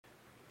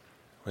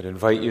I would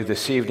invite you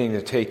this evening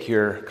to take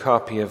your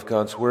copy of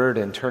God's Word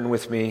and turn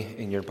with me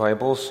in your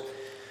Bibles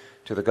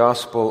to the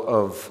Gospel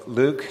of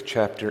Luke,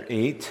 chapter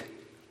 8.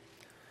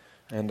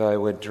 And I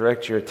would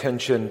direct your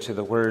attention to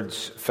the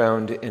words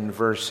found in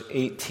verse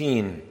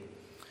 18.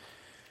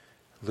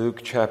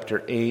 Luke,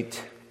 chapter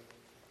 8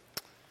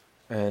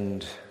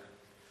 and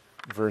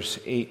verse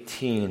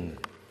 18.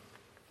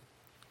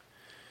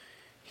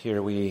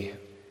 Here we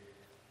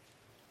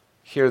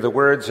hear the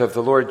words of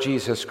the Lord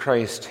Jesus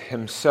Christ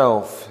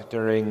himself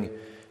during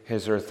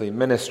his earthly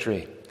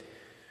ministry.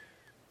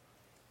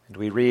 And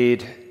we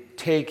read,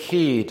 "Take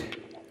heed,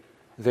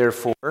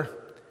 therefore,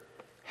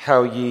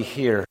 how ye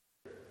hear.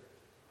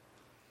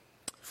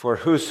 For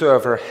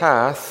whosoever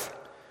hath,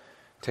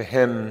 to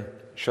him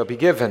shall be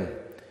given,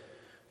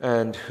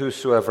 and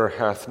whosoever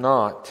hath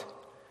not,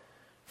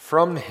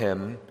 from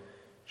him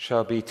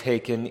shall be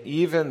taken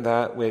even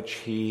that which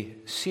he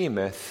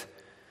seemeth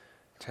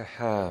to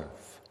have.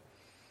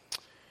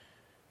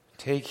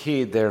 Take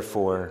heed,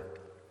 therefore,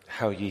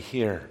 how ye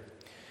hear."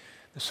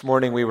 This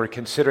morning we were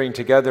considering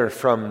together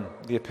from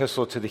the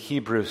Epistle to the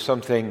Hebrews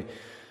something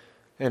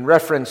in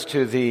reference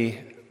to the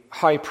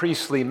high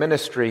priestly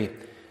ministry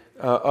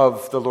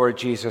of the Lord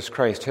Jesus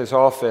Christ, his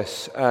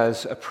office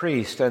as a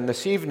priest. And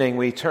this evening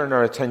we turn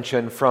our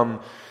attention from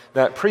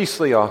that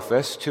priestly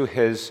office to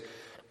his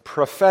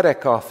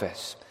prophetic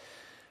office.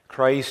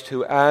 Christ,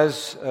 who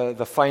as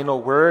the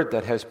final word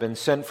that has been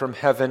sent from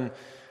heaven,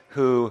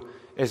 who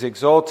is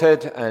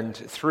exalted, and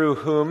through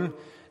whom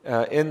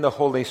in the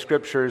Holy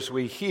Scriptures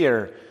we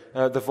hear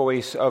the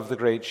voice of the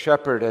great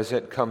shepherd as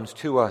it comes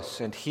to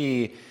us. And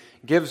he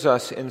gives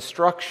us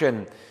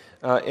instruction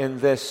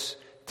in this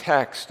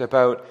text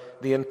about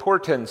the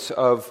importance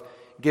of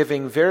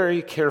giving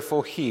very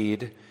careful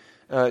heed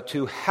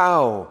to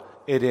how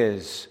it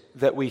is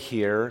that we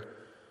hear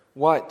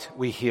what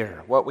we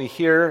hear. What we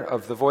hear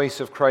of the voice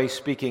of Christ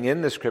speaking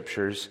in the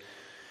Scriptures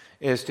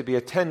is to be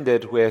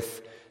attended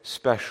with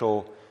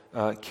special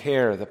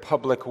care. The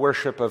public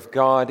worship of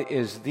God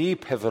is the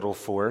pivotal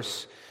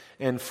force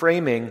in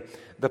framing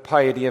the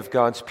piety of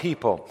God's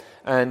people.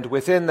 And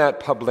within that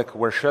public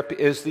worship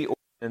is the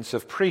ordinance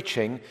of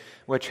preaching,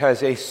 which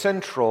has a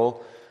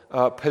central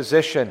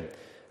position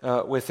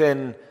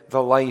within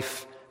the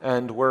life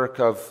and work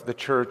of the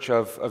Church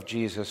of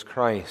Jesus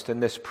Christ.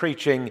 And this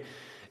preaching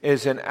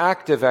is an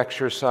active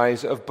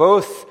exercise of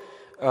both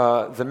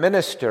the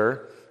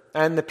minister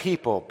and the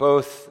people,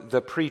 both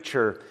the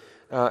preacher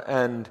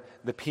and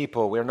the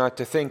people. We're not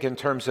to think in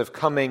terms of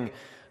coming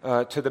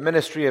to the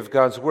ministry of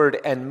God's Word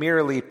and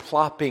merely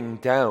plopping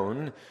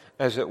down,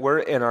 as it were,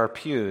 in our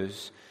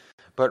pews,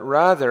 but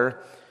rather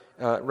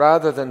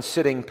than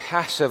sitting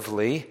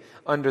passively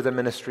under the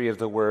ministry of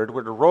the Word,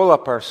 we're to roll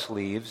up our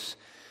sleeves,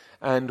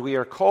 and we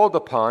are called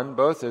upon,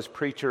 both as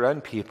preacher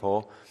and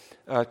people,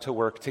 to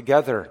work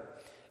together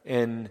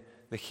in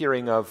the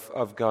hearing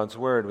of God's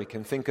Word. We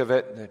can think of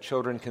it, the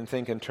children can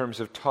think in terms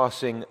of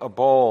tossing a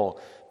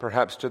ball,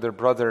 perhaps to their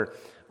brother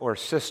or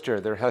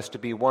sister. There has to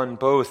be one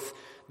both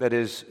that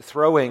is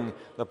throwing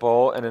the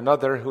ball and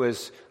another who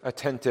is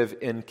attentive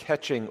in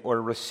catching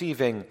or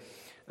receiving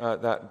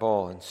that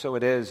ball. And so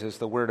it is as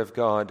the Word of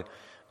God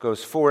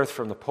goes forth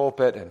from the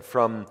pulpit and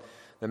from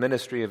the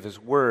ministry of His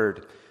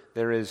Word,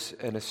 there is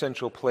an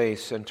essential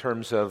place in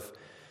terms of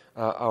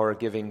our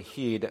giving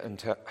heed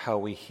unto how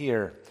we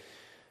hear.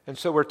 And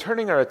so we're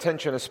turning our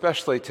attention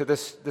especially to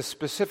this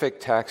specific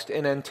text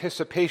in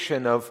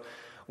anticipation of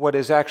what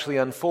is actually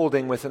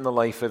unfolding within the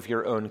life of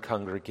your own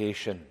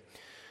congregation.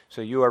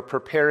 So you are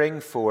preparing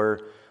for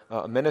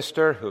a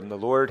minister whom the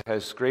Lord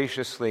has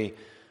graciously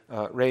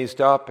raised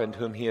up and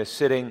whom He is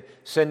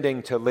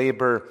sending to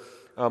labor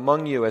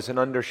among you as an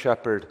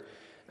under-shepherd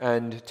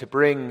and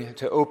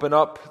to open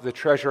up the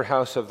treasure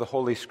house of the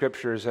Holy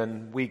Scriptures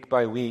and week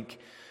by week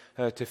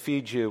to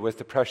feed you with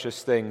the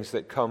precious things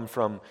that come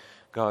from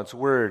God's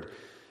Word.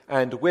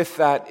 And with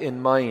that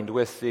in mind,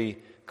 with the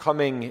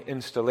coming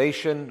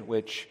installation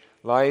which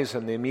lies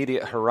on the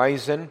immediate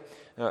horizon,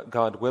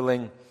 God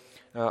willing,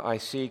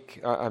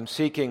 I'm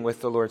seeking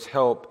with the Lord's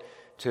help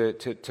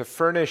to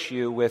furnish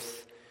you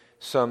with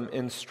some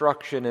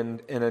instruction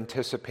in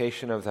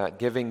anticipation of that,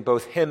 giving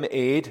both Him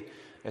aid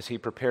as He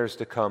prepares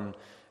to come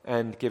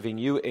and giving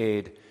you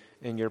aid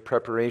in your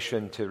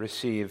preparation to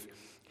receive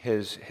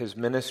His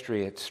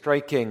ministry. It's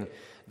striking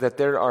that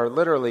there are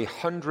literally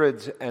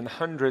hundreds and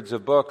hundreds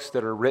of books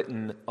that are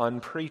written on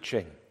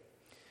preaching.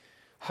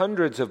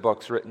 Hundreds of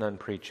books written on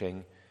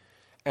preaching,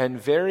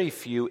 and very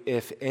few,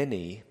 if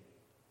any,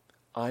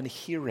 on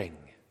hearing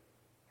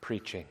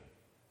preaching.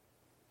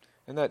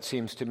 And that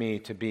seems to me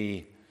to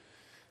be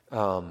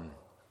a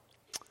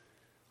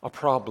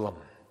problem,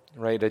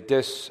 right? A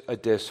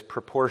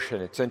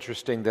disproportion. It's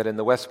interesting that in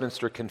the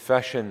Westminster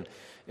Confession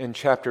in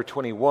chapter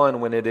 21,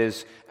 when it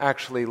is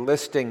actually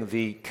listing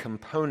the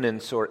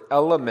components or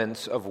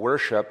elements of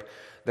worship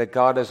that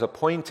God has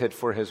appointed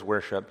for His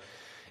worship,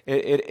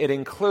 it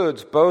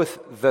includes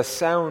both the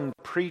sound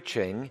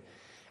preaching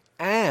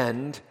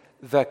and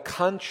the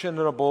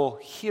conscionable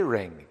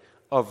hearing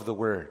of the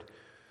Word.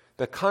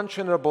 the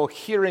conscionable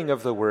hearing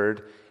of the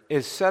word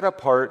is set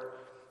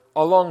apart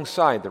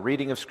alongside the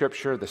reading of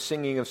Scripture, the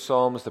singing of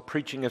psalms, the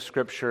preaching of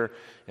Scripture,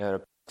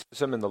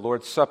 baptism and the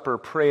Lord's Supper,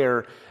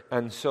 prayer,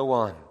 and so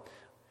on.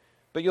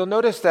 But you'll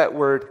notice that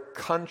word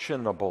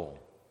conscionable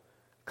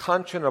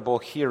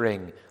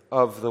hearing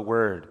of the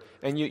word.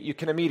 And you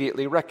can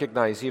immediately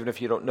recognize, even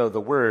if you don't know the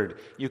word,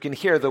 you can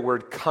hear the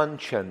word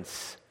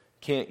conscience,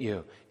 can't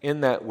you,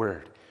 in that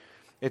word.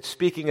 It's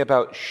speaking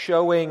about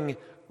showing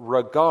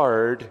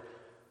regard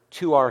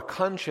to our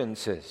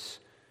consciences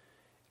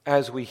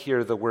as we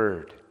hear the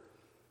word.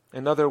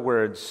 In other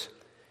words,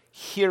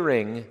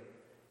 hearing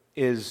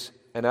is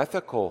an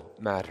ethical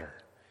matter.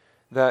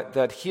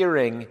 That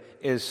hearing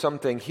is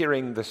something,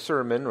 hearing the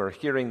sermon or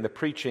hearing the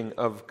preaching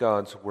of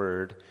God's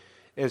word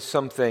is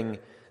something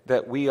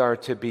that we are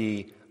to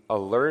be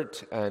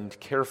alert and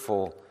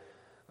careful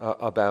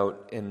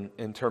about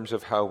in terms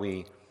of how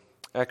we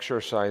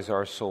exercise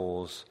our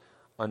souls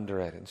under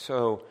it. And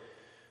so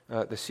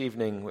this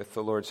evening, with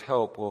the Lord's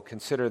help, we'll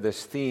consider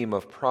this theme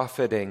of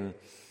profiting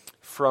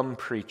from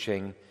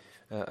preaching,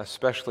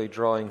 especially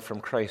drawing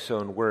from Christ's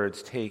own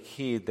words, "Take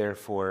heed,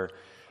 therefore,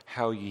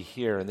 how ye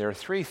hear." And there are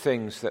three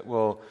things that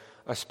we'll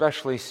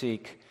especially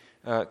seek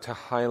to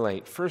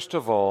highlight. First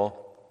of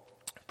all,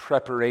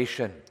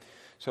 preparation.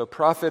 So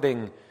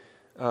profiting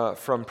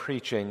from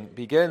preaching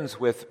begins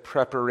with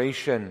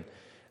preparation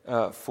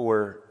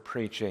for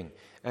preaching.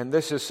 And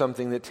this is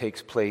something that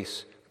takes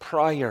place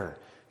prior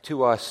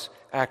to us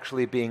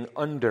actually being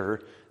under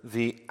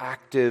the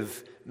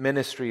active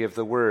ministry of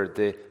the word,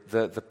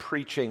 the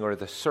preaching or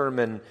the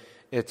sermon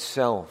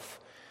itself.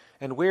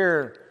 And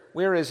where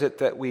is it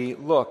that we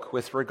look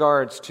with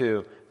regards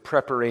to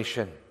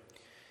preparation?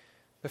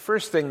 The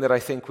first thing that I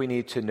think we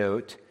need to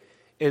note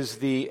is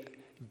the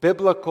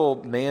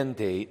biblical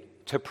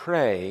mandate to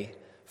pray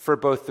for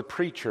both the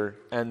preacher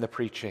and the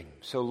preaching.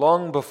 So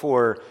long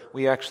before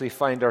we actually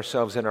find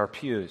ourselves in our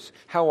pews,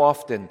 how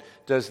often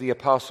does the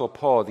Apostle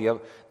Paul,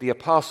 the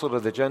apostle to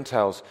the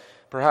Gentiles,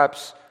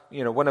 perhaps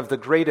one of the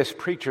greatest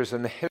preachers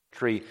in the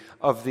history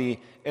of the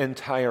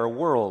entire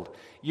world,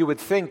 you would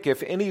think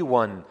if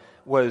anyone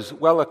was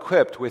well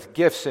equipped with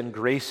gifts and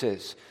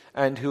graces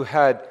and who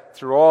had,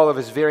 through all of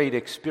his varied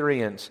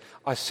experience,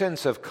 a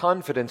sense of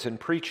confidence in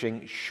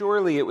preaching,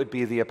 surely it would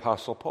be the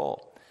Apostle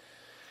Paul.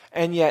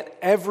 And yet,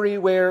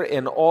 everywhere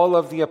in all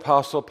of the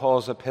Apostle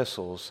Paul's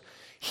epistles,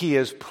 he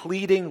is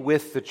pleading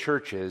with the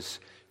churches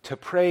to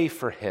pray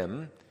for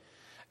him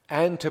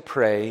and to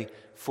pray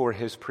for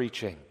his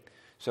preaching.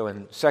 So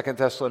in 2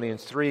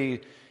 Thessalonians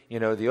 3,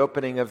 the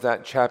opening of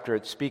that chapter,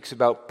 it speaks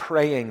about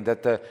praying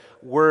that the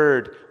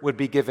word would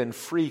be given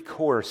free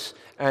course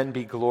and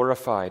be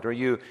glorified. Or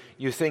you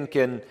think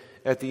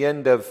at the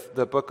end of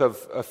the book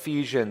of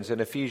Ephesians, in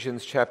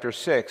Ephesians chapter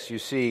 6, you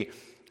see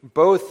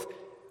both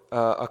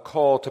a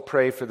call to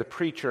pray for the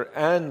preacher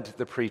and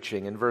the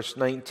preaching. In verse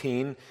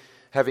 19,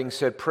 having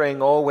said,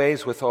 praying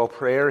always with all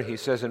prayer, he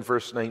says in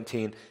verse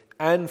 19,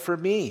 and for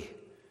me,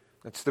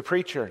 that's the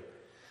preacher,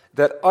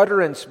 that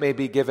utterance may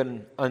be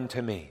given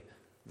unto me.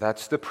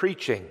 That's the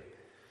preaching.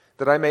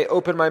 That I may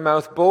open my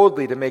mouth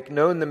boldly to make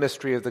known the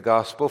mystery of the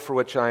gospel, for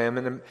which I am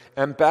an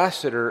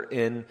ambassador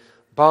in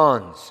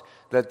bonds,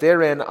 that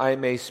therein I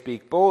may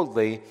speak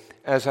boldly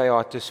as I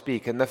ought to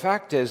speak. And the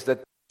fact is that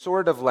this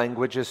sort of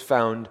language is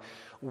found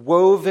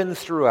woven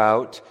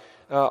throughout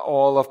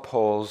all of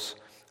Paul's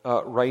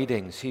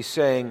writings. He's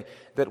saying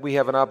that we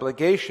have an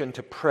obligation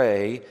to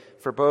pray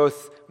for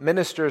both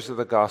ministers of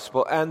the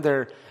gospel and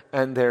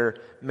their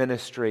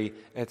ministry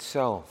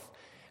itself.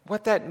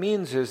 What that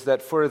means is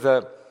that for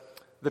the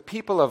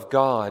people of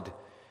God,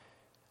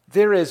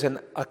 there is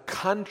a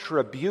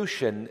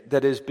contribution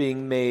that is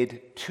being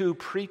made to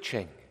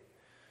preaching.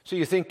 So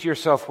you think to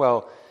yourself,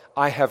 well,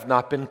 I have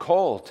not been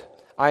called.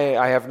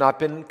 I have not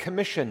been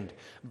commissioned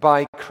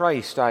by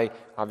Christ. I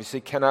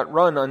obviously cannot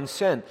run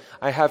unsent.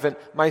 I haven't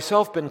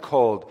myself been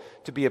called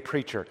to be a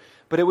preacher.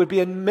 But it would be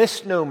a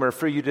misnomer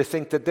for you to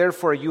think that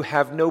therefore you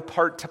have no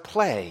part to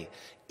play,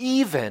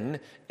 even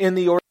in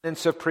the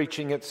ordinance of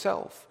preaching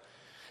itself.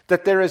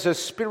 That there is a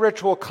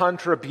spiritual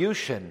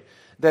contribution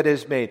that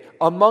is made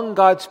among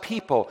God's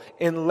people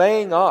in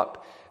laying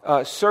up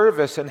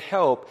service and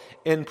help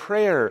in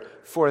prayer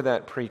for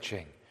that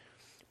preaching.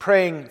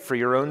 Praying for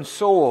your own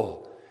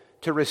soul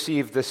to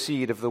receive the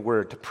seed of the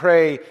word, to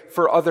pray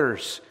for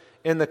others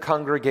in the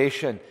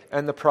congregation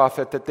and the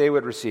prophet that they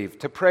would receive,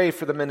 to pray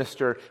for the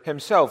minister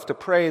himself, to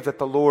pray that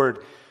the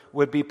Lord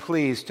would be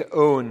pleased to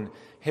own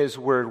his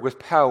word with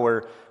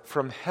power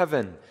from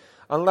heaven.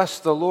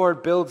 Unless the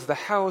Lord builds the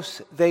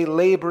house, they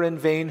labor in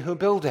vain who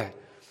build it.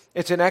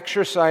 It's an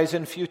exercise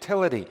in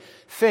futility.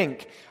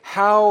 Think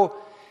how,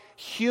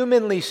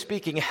 humanly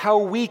speaking, how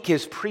weak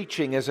is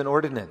preaching as an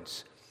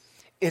ordinance.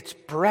 It's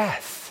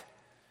breath.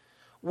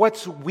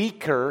 What's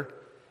weaker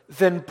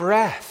than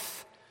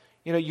breath?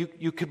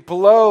 You could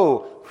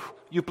blow.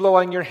 You blow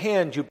on your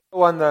hand. You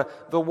blow on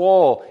the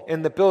wall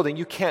in the building.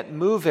 You can't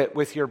move it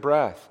with your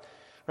breath.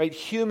 Right?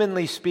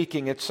 Humanly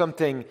speaking, it's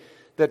something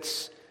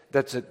that's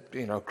that's a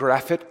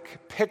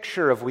graphic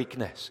picture of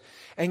weakness.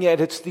 And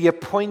yet it's the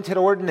appointed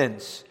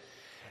ordinance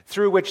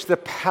through which the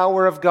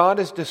power of God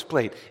is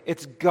displayed.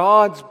 It's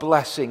God's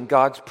blessing,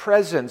 God's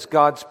presence,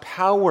 God's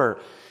power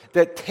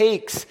that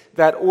takes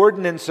that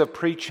ordinance of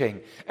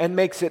preaching and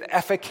makes it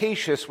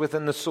efficacious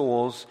within the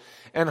souls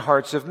and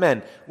hearts of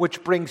men,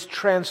 which brings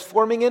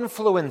transforming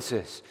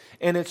influences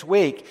in its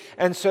wake.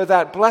 And so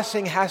that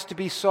blessing has to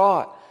be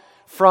sought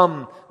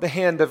from the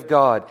hand of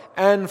God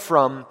and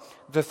from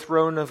the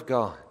throne of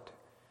God.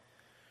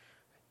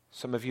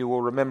 Some of you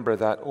will remember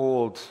that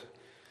old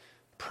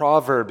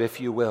proverb, if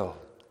you will.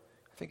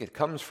 I think it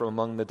comes from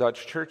among the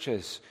Dutch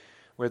churches,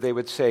 where they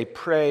would say,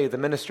 pray, the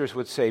ministers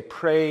would say,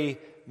 pray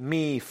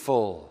me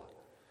full,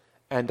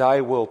 and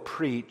I will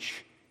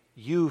preach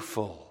you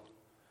full.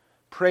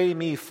 Pray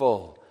me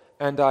full,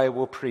 and I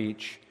will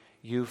preach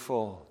you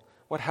full.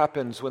 What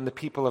happens when the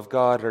people of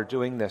God are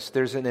doing this?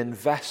 There's an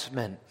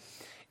investment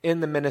in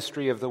the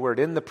ministry of the Word,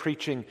 in the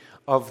preaching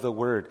of the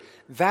Word.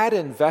 That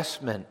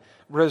investment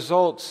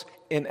results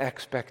in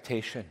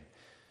expectation.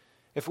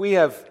 If we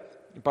have,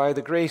 by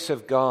the grace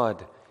of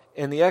God,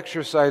 in the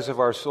exercise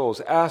of our souls,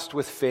 asked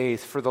with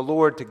faith for the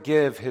Lord to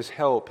give His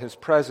help, His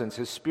presence,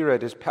 His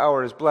Spirit, His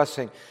power, His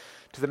blessing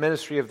to the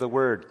ministry of the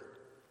Word,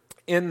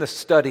 in the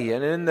study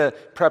and in the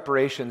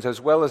preparations,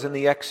 as well as in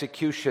the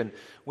execution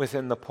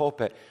within the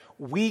pulpit,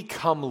 we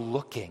come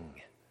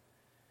looking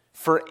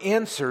for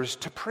answers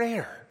to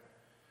prayer.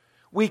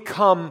 We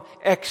come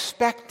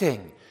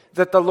expecting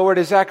that the Lord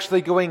is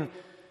actually going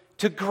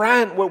to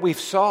grant what we've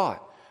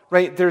sought,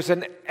 right? There's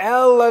an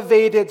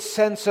elevated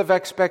sense of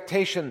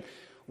expectation.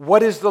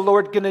 What is the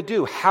Lord going to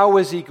do? How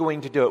is He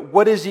going to do it?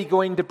 What is He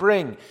going to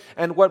bring?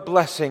 And what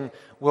blessing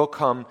will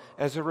come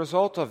as a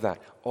result of that?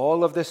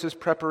 All of this is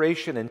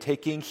preparation and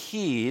taking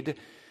heed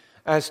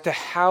as to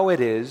how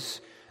it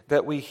is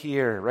that we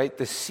hear, right?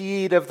 The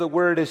seed of the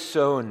Word is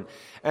sown.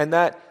 And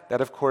that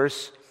of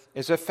course,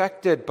 is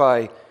affected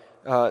by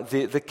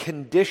the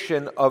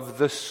condition of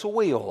the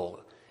soil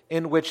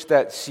in which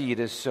that seed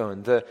is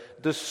sown,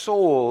 the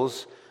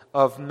souls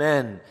of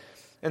men.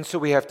 And so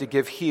we have to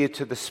give heed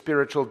to the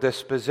spiritual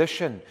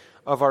disposition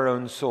of our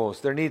own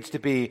souls. There needs to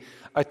be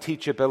a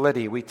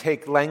teachability. We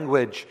take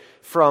language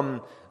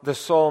from the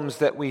psalms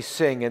that we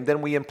sing, and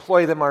then we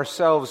employ them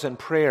ourselves in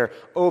prayer.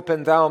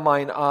 Open thou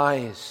mine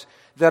eyes,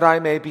 that I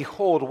may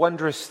behold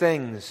wondrous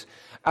things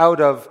out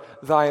of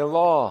thy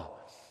law.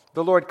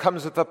 The Lord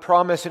comes with a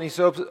promise, and He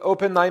says,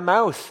 open thy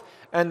mouth,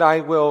 and I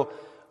will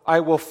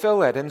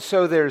fill it. And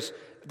so there's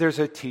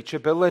a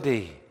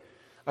teachability,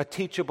 a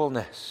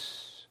teachableness,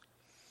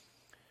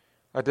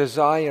 a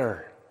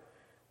desire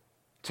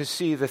to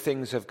see the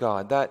things of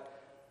God, that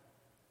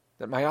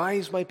my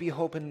eyes might be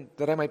open,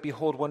 that I might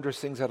behold wondrous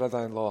things out of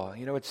thy law.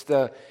 It's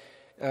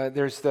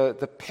there's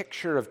the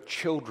picture of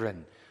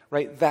children,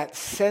 right? That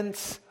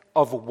sense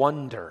of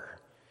wonder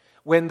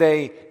when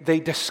they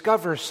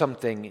discover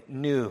something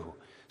new,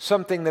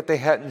 something that they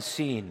hadn't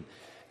seen,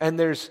 and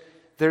there's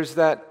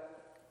that,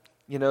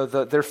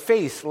 their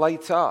face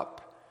lights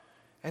up,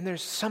 and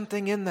there's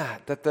something in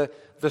that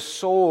the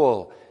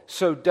soul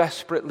so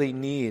desperately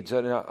needs,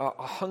 a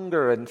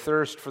hunger and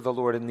thirst for the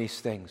Lord in these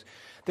things.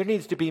 There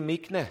needs to be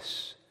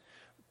meekness.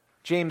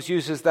 James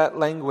uses that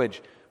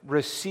language,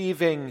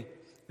 receiving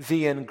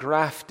the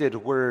engrafted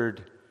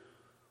word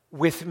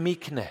with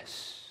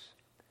meekness.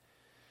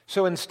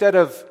 So instead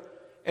of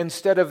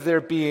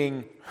there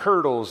being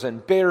hurdles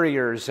and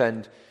barriers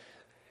and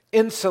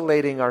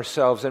insulating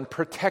ourselves and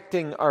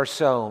protecting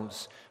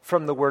ourselves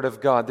from the Word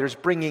of God, there's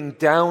bringing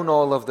down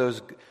all of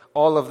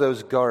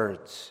those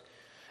guards,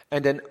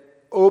 and an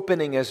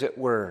opening, as it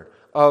were,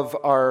 of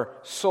our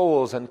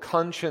souls and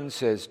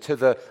consciences to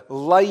the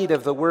light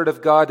of the Word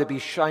of God to be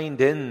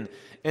shined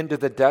into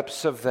the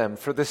depths of them,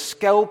 for the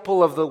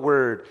scalpel of the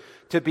Word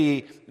to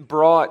be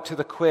brought to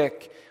the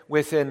quick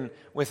within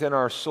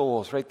our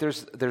souls, right?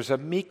 There's a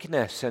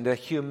meekness and a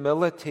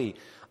humility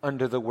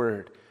under the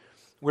Word.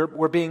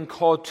 We're being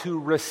called to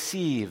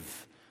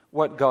receive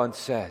what God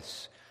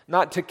says,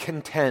 not to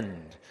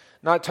contend,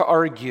 not to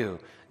argue,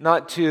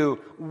 not to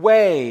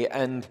weigh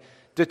and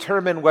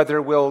determine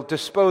whether we'll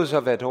dispose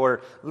of it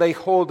or lay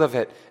hold of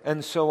it,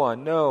 and so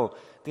on. No,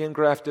 the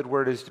engrafted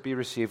word is to be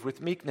received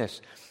with meekness.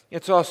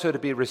 It's also to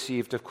be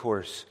received, of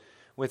course,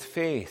 with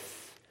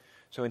faith.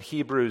 So in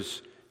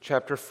Hebrews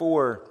chapter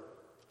 4,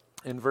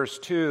 in verse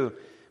 2,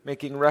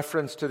 making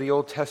reference to the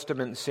Old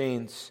Testament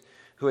saints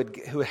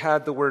who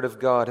had the word of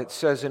God, it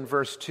says in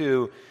verse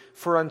 2,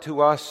 "For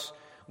unto us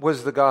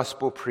was the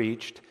gospel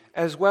preached,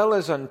 as well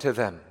as unto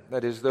them,"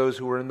 that is, those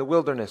who were in the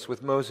wilderness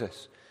with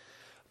Moses.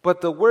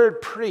 "But the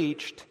word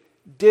preached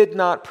did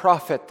not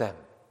profit them."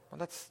 Well,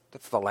 that's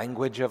the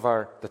language of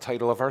the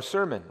title of our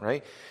sermon,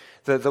 right?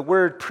 The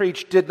word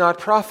preached did not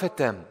profit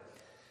them,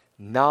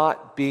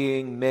 not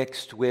being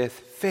mixed with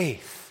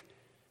faith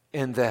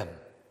in them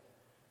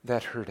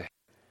that heard it.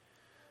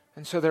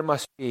 And so there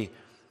must be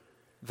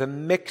the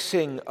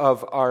mixing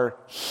of our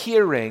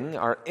hearing,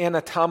 our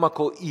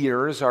anatomical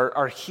ears,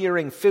 our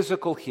hearing,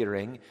 physical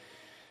hearing,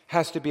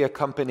 has to be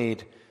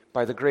accompanied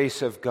by the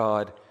grace of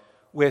God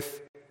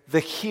with the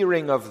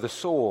hearing of the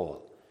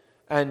soul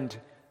and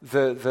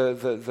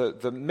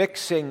the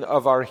mixing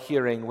of our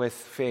hearing with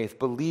faith,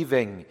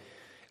 believing,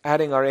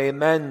 adding our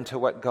amen to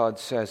what God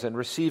says and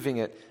receiving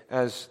it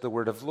as the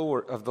word of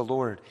the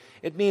Lord.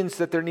 It means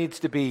that there needs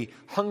to be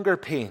hunger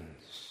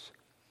pains.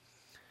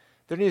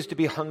 There needs to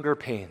be hunger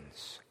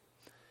pains.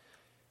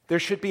 There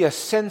should be a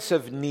sense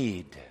of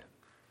need.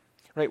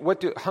 Right?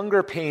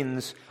 Hunger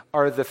pains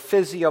are the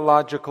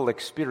physiological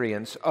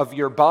experience of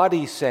your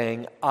body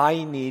saying,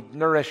 I need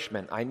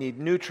nourishment, I need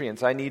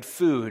nutrients, I need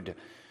food.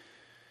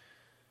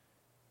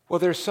 Well,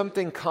 there's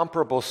something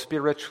comparable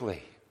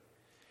spiritually.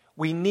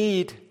 We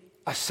need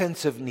a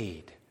sense of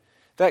need.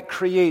 That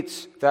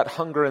creates that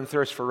hunger and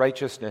thirst for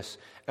righteousness,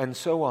 and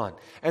so on.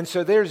 And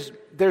so there's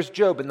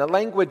Job, and the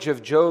language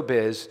of Job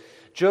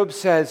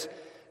says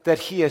that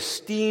he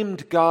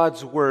esteemed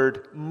God's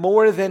word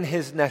more than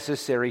his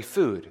necessary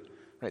food.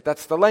 Right?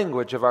 That's the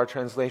language of our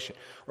translation.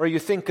 Or you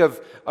think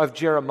of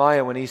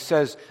Jeremiah when he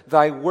says,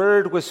 Thy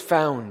word was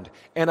found,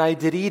 and I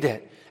did eat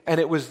it, and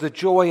it was the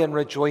joy and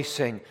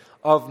rejoicing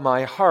of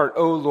my heart,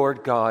 O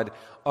Lord God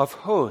of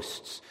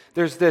hosts.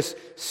 There's this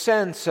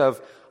sense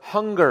of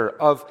hunger,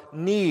 of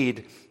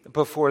need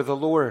before the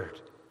Lord.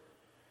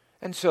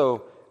 And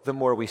so the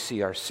more we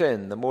see our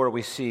sin, the more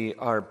we see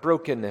our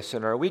brokenness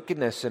and our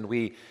weakness, and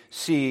we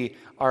see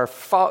our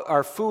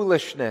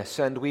foolishness,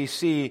 and we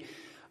see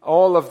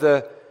all of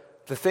the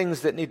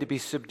things that need to be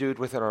subdued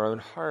within our own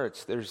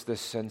hearts, there's this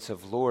sense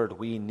of, Lord,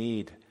 we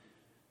need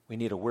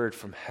a word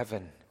from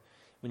heaven.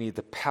 We need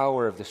the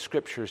power of the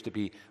Scriptures to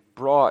be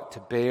brought to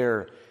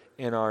bear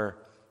in our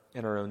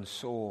own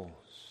souls.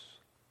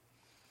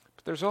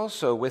 But there's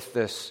also with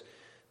this,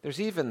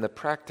 there's even the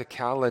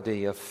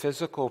practicality of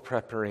physical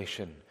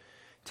preparation,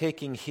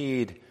 taking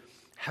heed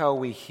how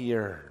we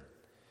hear.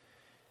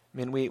 I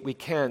mean, we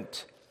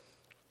can't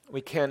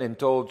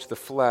indulge the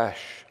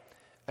flesh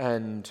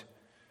and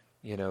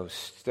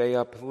stay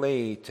up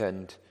late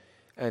and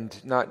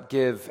not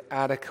give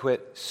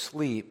adequate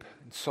sleep.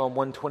 In Psalm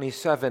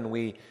 127,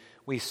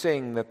 we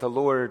sing that the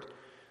Lord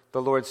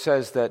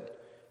says that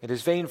it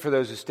is vain for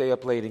those who stay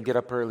up late and get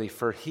up early,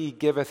 for he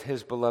giveth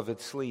his beloved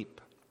sleep.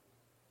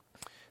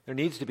 There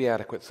needs to be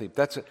adequate sleep.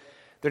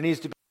 There needs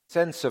to be a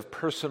sense of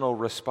personal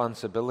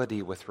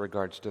responsibility with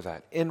regards to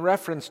that. In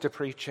reference to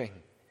preaching,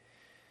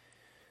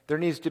 there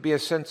needs to be a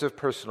sense of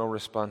personal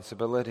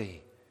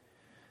responsibility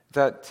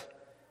that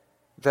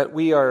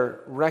we are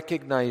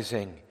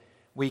recognizing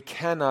we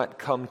cannot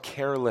come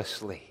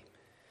carelessly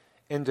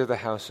into the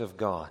house of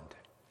God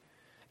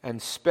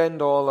and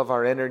spend all of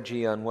our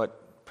energy on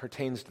what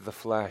pertains to the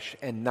flesh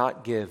and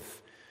not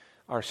give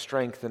our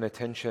strength and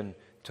attention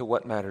to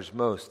what matters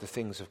most, the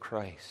things of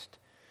Christ.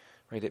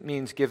 Right? It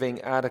means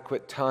giving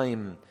adequate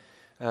time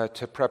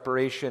to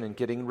preparation and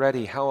getting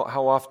ready.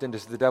 How often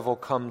does the devil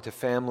come to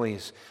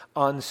families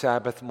on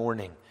Sabbath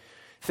morning?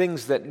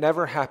 Things that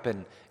never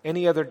happen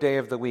any other day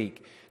of the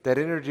week, that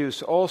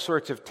introduce all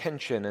sorts of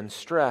tension and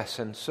stress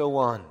and so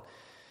on.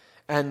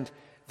 And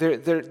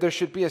there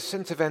should be a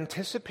sense of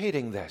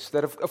anticipating this,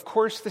 that of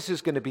course this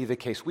is going to be the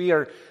case. We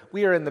are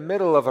in the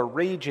middle of a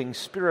raging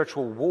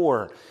spiritual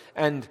war,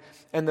 and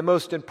the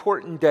most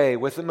important day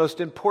with the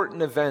most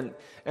important event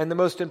and the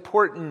most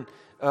important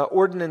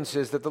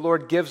ordinances that the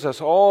Lord gives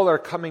us all are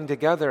coming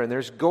together, and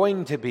there's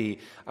going to be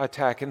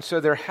attack. And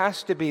so there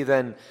has to be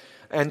then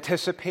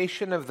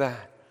anticipation of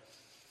that.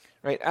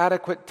 Right?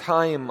 Adequate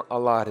time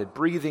allotted,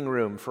 breathing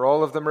room for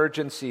all of the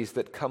emergencies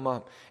that come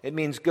up. It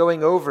means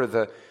going over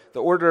the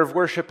order of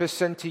worship is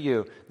sent to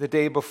you the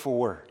day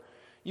before.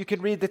 You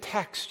can read the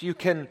text. You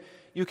can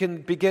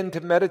begin to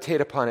meditate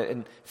upon it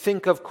and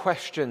think of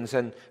questions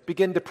and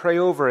begin to pray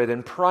over it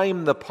and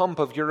prime the pump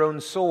of your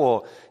own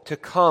soul to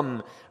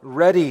come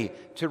ready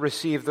to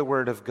receive the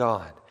Word of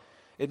God.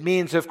 It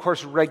means, of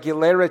course,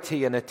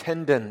 regularity and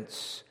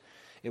attendance.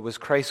 It was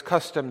Christ's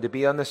custom to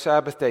be on the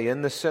Sabbath day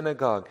in the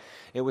synagogue.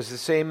 It was the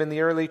same in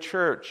the early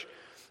church,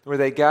 where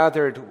they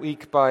gathered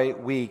week by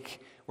week.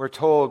 We're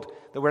told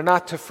that we're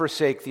not to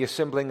forsake the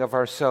assembling of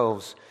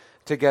ourselves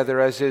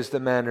together, as is the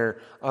manner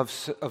of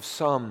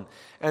some.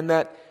 And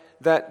that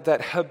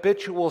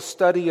habitual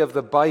study of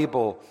the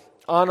Bible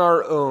on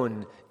our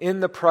own,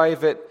 in the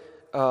private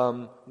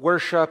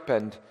worship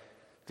and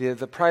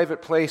the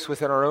private place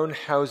within our own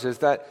houses,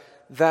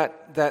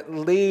 that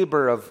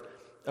labor of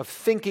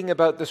thinking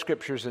about the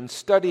Scriptures and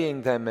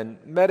studying them and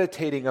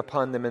meditating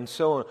upon them and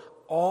so on,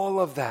 all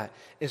of that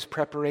is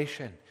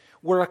preparation.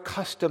 We're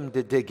accustomed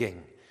to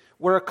digging.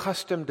 We're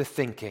accustomed to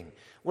thinking.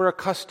 We're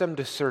accustomed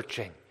to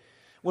searching.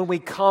 When we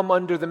come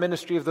under the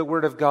ministry of the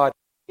Word of God,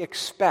 we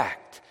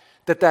expect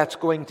that that's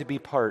going to be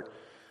part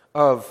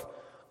of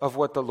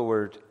what the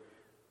Lord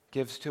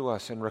gives to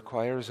us and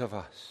requires of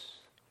us.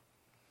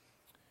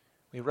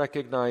 We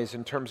recognize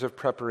in terms of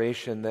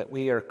preparation that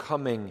we are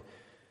coming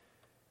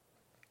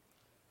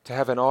to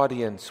have an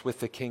audience with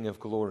the King of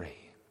Glory.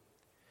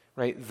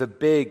 Right? The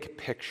big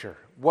picture.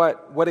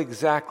 What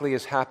exactly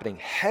is happening?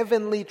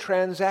 Heavenly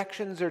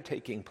transactions are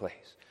taking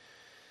place.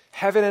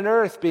 Heaven and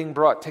earth being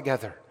brought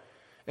together.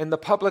 in the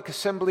public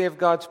assembly of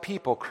God's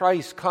people,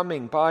 Christ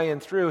coming by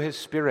and through His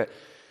Spirit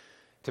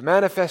to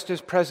manifest His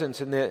presence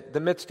in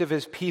the midst of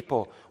His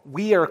people,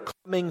 we are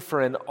coming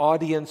for an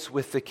audience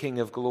with the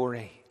King of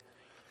Glory.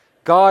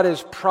 God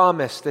has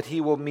promised that He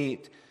will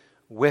meet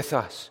with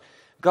us.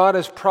 God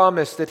has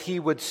promised that He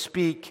would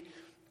speak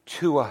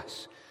to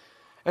us.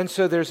 And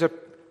so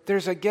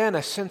there's again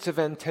a sense of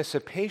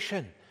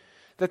anticipation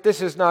that this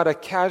is not a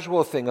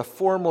casual thing, a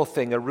formal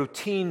thing, a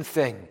routine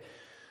thing.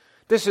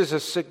 This is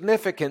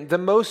the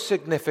most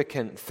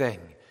significant thing,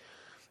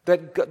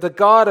 that the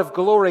God of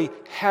glory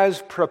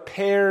has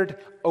prepared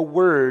a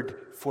word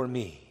for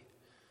me.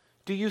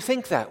 Do you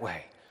think that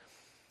way?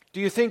 Do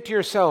you think to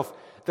yourself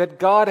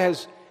that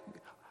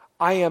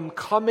I am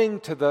coming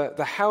to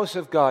the house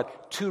of God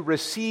to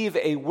receive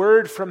a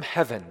word from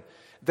heaven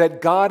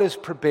that God has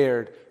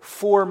prepared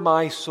for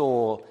my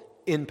soul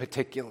in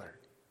particular,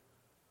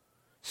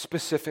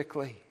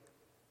 specifically?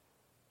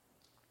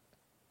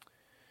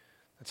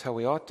 That's how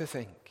we ought to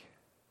think.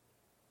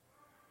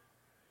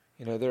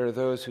 There are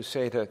those who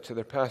say to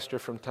their pastor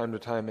from time to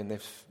time, and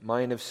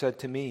mine have said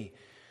to me,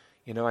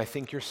 I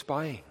think you're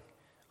spying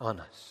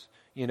on us.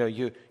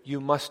 You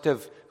must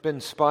have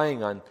been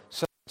spying on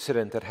some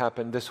incident that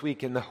happened this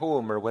week in the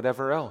home or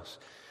whatever else.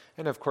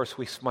 And of course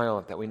we smile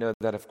at that. We know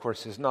that of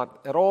course is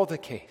not at all the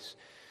case.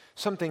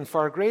 Something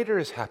far greater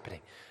is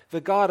happening. The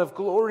God of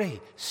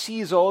glory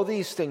sees all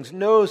these things,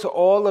 knows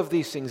all of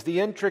these things, the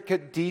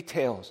intricate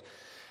details.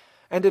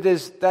 And it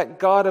is that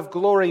God of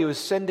glory who is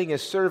sending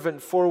His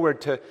servant forward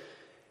to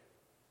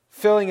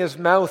filling his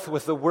mouth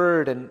with the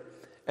word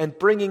and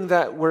bringing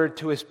that word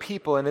to His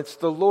people. And it's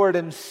the Lord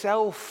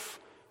Himself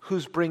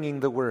who's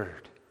bringing the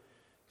word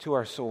to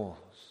our souls.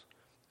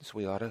 So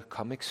we ought to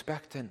come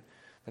expectant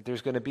that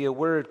there's going to be a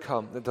word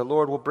come, that the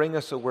Lord will bring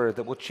us a word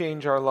that will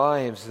change our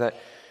lives, that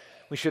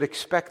we should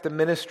expect the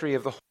ministry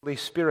of the Holy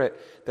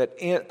Spirit,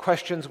 that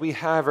questions we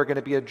have are going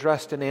to be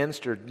addressed and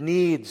answered,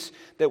 needs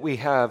that we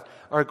have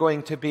are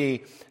going to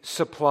be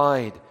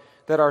supplied,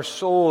 that our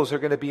souls are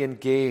going to be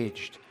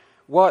engaged.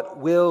 What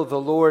will the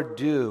Lord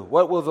do?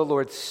 What will the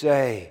Lord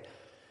say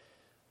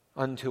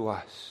unto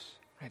us?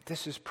 Right?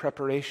 This is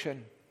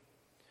preparation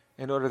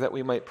in order that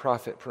we might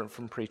profit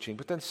from preaching.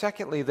 But then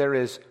secondly, there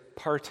is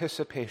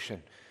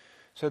participation.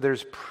 So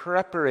there's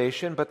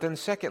preparation, but then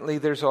secondly,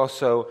 there's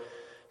also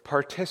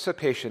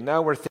participation.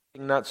 Now we're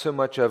thinking not so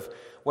much of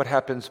what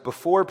happens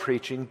before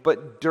preaching,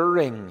 but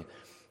during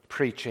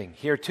preaching.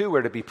 Here too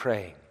we're to be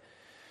praying.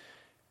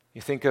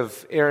 You think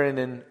of Aaron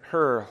and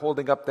Hur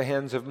holding up the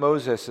hands of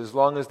Moses. As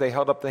long as they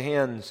held up the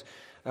hands,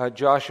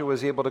 Joshua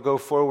was able to go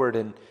forward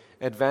and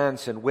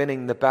advance and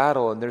winning the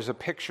battle. And there's a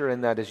picture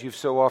in that, as you've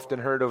so often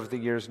heard over the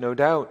years, no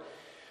doubt.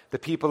 The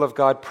people of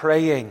God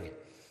praying,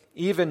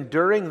 even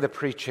during the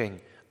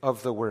preaching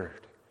of the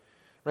word.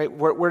 Right?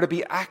 We're to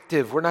be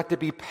active. We're not to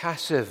be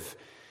passive.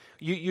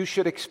 You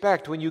should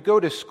expect when you go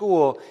to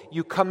school,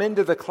 you come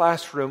into the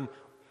classroom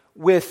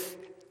with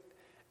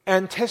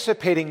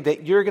anticipating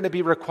that you're going to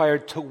be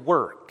required to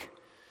work.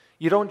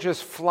 You don't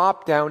just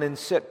flop down and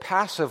sit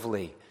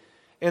passively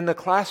in the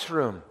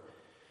classroom.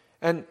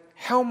 And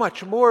how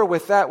much more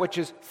with that which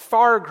is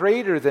far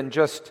greater than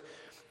just,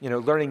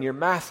 learning your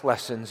math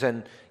lessons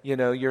and,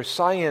 your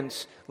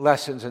science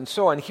lessons and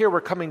so on. Here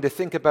we're coming to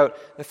think about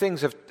the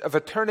things of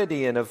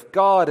eternity and of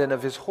God and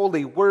of His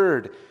holy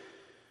word.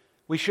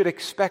 We should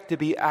expect to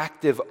be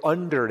active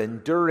under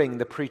and during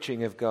the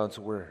preaching of God's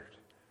word.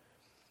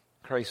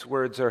 Christ's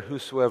words are,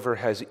 whosoever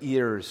has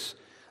ears,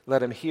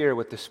 let him hear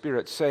what the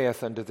Spirit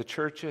saith unto the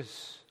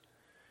churches.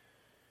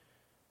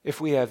 If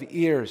we have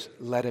ears,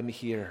 let him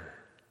hear.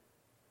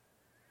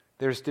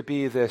 There's to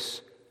be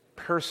this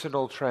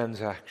personal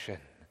transaction.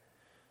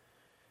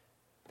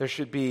 There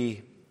should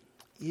be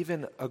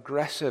even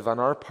aggressive, on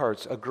our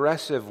parts,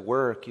 aggressive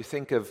work. You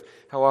think of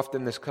how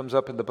often this comes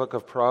up in the book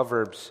of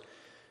Proverbs.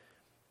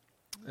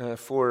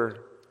 For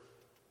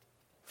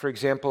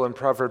example, in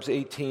Proverbs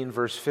 18,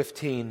 verse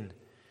 15,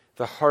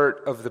 the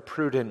heart of the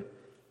prudent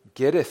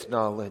getteth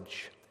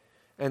knowledge,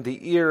 and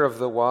the ear of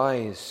the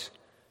wise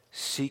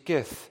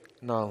seeketh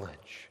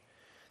knowledge.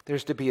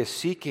 There's to be a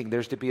seeking,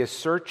 there's to be a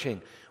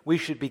searching. We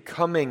should be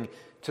coming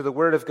to the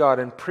Word of God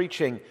and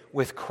preaching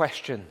with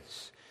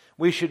questions.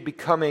 We should be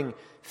coming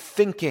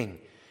thinking,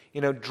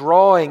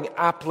 drawing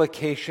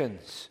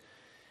applications.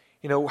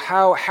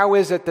 How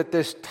is it that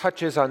this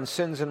touches on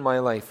sins in my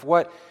life?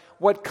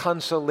 What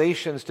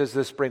consolations does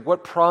this bring?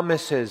 What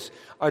promises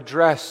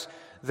address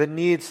the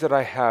needs that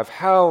I have?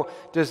 How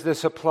does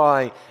this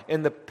apply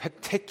in the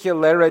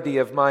particularity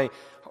of my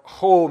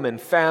home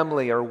and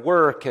family or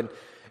work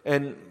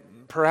and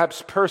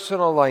perhaps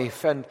personal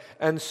life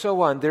and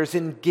so on? There's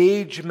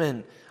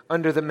engagement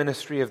under the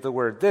ministry of the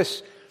word.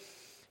 This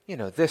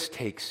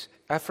takes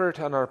effort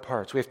on our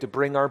parts. We have to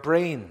bring our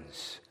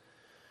brains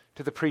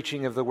to the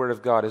preaching of the word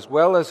of God, as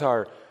well as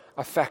our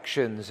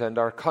affections and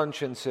our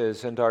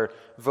consciences and our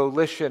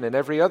volition and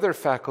every other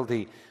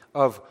faculty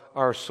of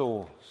our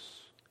souls.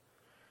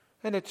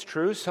 And it's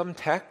true, some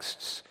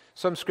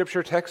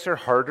scripture texts are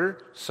harder,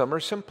 some are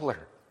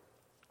simpler.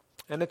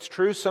 And it's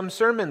true, some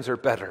sermons are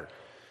better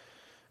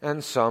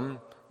and some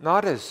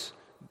not as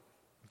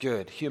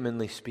good,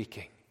 humanly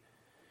speaking.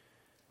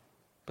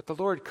 But the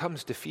Lord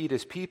comes to feed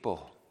his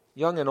people,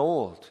 young and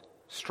old,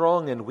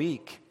 strong and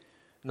weak,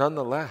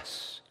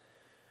 nonetheless.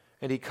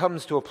 And he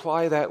comes to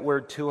apply that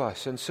word to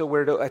us. And so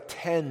we're to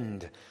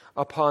attend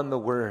upon the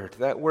word.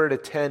 That word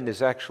attend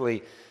is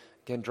actually,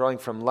 again, drawing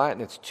from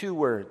Latin, it's two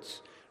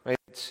words, right?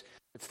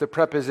 It's the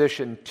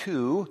preposition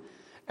to,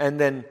 and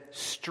then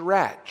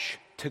stretch,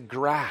 to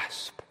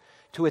grasp.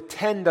 To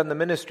attend on the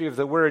ministry of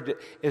the word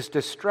is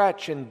to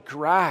stretch and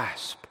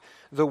grasp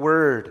the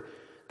word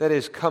that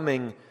is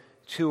coming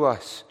to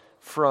us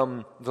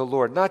from the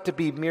Lord. Not to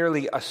be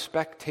merely a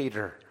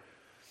spectator,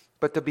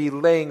 but to be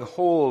laying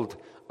hold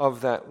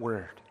of that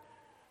word.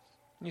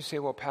 You say,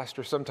 well,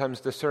 Pastor,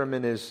 sometimes the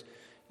sermon is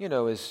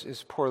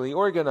poorly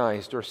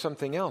organized or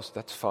something else.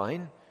 That's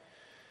fine.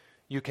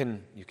 You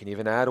can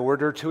even add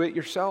order to it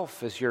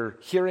yourself as you're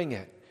hearing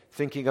it,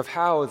 thinking of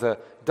how the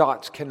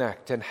dots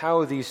connect and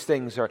how these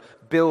things are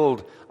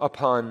build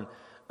upon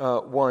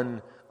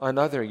one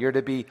another. You're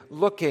to be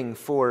looking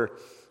for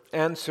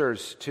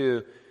answers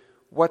to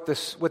what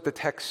the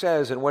text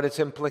says and what its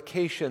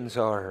implications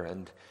are.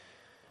 And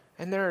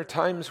there are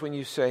times when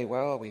you say,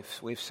 well,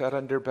 we've sat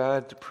under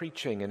bad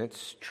preaching, and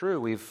it's true.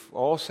 We've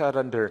all sat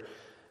under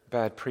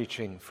bad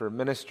preaching. For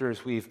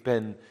ministers, we've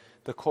been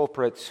the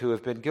culprits who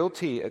have been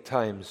guilty at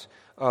times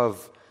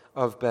of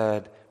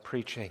bad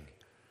preaching.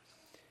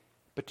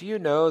 But do you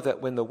know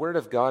that when the Word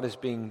of God is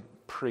being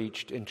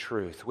preached in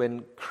truth,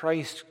 when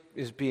Christ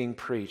is being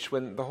preached,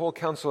 when the whole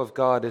counsel of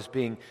God is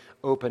being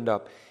opened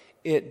up,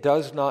 it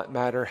does not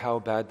matter how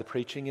bad the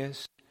preaching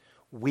is.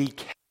 We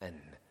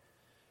can,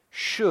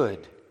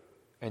 should,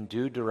 and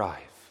do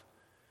derive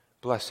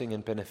blessing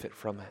and benefit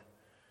from it.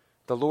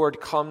 The Lord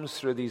comes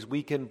through these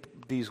weak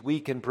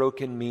and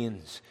broken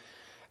means,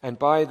 and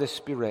by the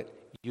Spirit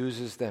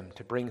uses them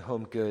to bring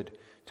home good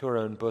to our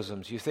own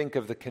bosoms. You think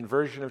of the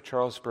conversion of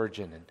Charles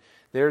Spurgeon, and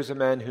there's a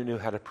man who knew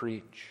how to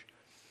preach,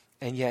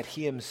 and yet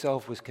he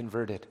himself was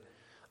converted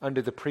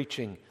under the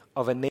preaching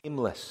of a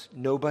nameless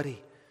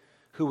nobody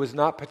who was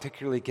not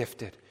particularly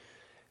gifted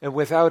and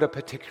without a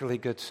particularly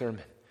good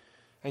sermon.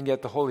 And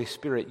yet the Holy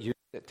Spirit used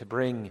it to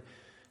bring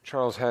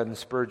Charles Haddon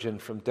Spurgeon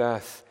from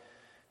death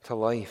to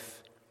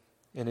life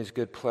in his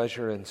good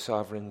pleasure and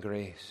sovereign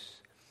grace.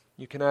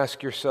 You can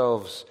ask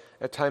yourselves,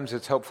 at times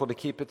it's helpful to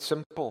keep it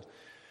simple,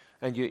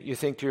 and you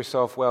think to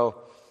yourself,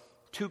 well,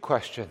 two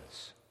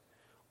questions.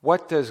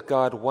 What does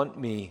God want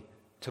me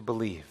to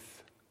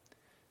believe?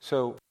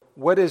 So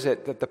what is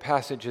it that the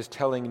passage is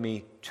telling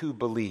me to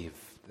believe?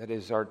 That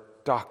is our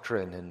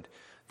doctrine and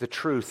the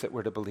truth that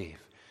we're to believe.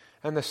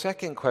 And the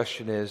second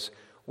question is,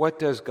 what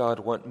does God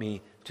want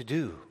me to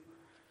do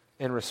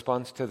in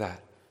response to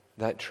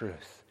that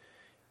truth?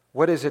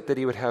 What is it that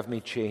he would have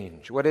me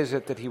change? What is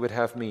it that he would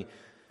have me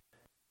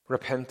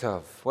repent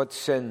of? What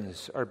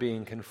sins are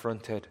being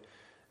confronted?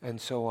 And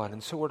so on.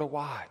 And so we're to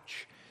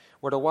watch.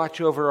 We're to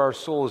watch over our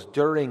souls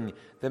during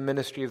the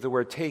ministry of the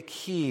word. Take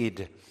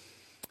heed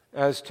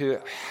as to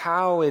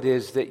how it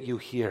is that you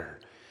hear.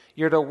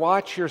 You're to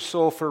watch your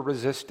soul for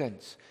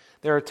resistance.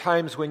 There are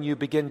times when you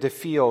begin to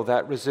feel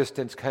that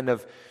resistance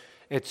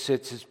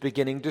it's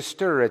beginning to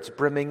stir. It's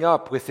brimming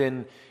up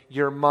within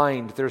your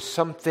mind. There's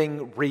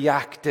something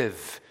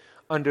reactive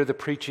under the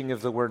preaching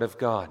of the Word of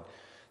God.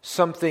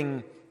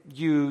 Something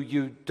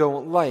you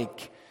don't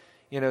like.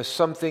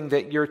 Something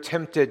that you're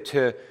tempted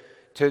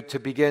to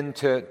begin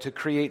to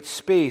create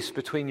space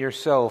between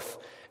yourself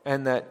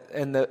and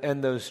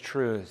those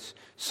truths.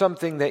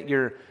 Something that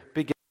you're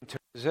beginning to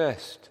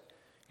resist.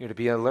 You're to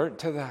be alert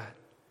to that.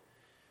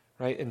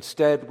 Right?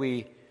 Instead,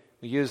 we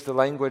use the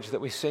language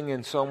that we sing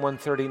in Psalm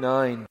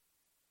 139.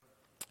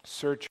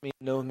 Search me,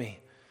 know me.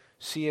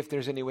 See if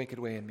there's any wicked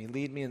way in me.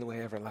 Lead me in the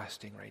way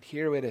everlasting. Right?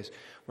 Here it is.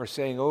 We're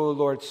saying, oh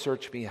Lord,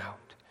 search me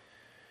out.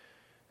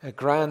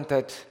 Grant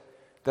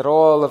that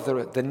all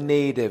of the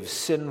native,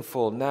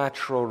 sinful,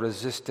 natural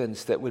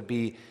resistance that would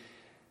be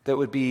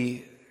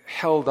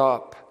held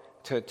up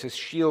to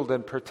shield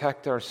and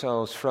protect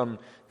ourselves from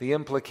the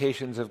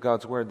implications of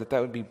God's word,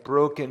 that would be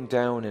broken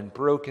down and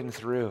broken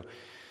through.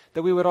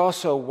 That we would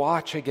also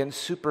watch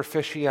against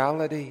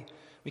superficiality.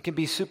 We can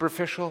be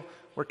superficial.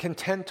 We're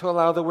content to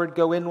allow the word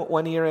go in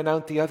one ear and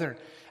out the other.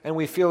 And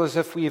we feel as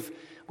if we've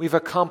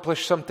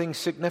accomplished something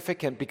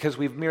significant because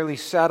we've merely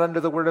sat under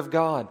the word of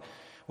God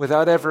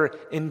without ever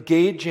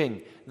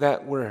engaging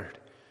that word.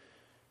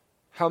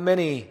 How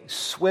many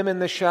swim in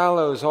the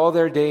shallows all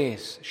their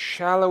days,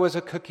 shallow as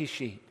a cookie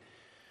sheet,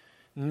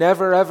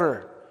 never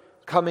ever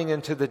coming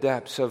into the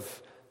depths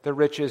of the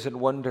riches and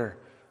wonder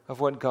of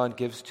what God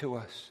gives to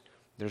us.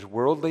 There's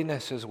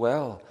worldliness as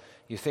well.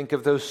 You think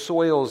of those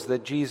soils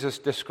that Jesus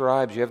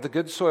describes. You have the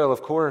good soil,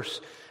 of course,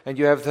 and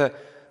you have the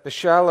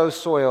shallow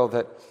soil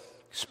that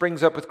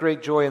springs up with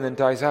great joy and then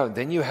dies out. And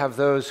then you have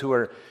those who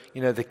are,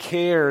 the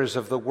cares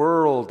of the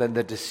world and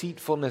the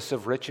deceitfulness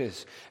of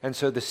riches. And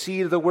so the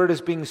seed of the word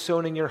is being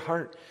sown in your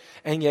heart,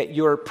 and yet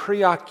your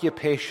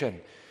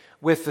preoccupation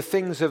with the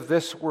things of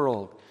this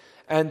world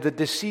and the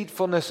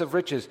deceitfulness of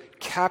riches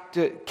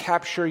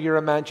capture your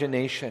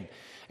imagination.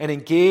 and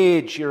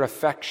engage your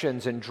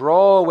affections and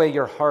draw away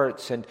your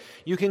hearts. And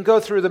you can go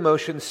through the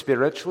motions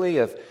spiritually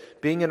of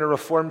being in a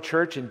Reformed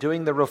church and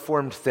doing the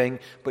Reformed thing,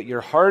 but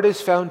your heart is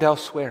found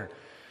elsewhere.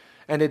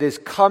 And it is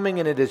coming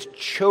and it is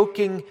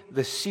choking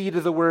the seed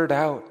of the word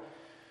out.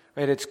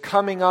 Right? It's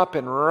coming up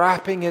and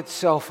wrapping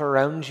itself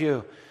around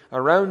you,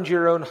 around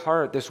your own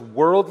heart, this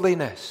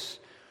worldliness.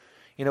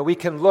 We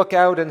can look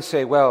out and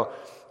say, well,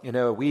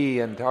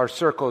 we and our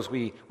circles,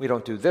 we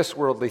don't do this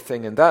worldly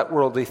thing and that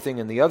worldly thing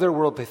and the other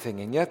worldly thing.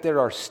 And yet there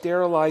are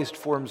sterilized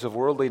forms of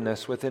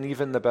worldliness within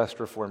even the best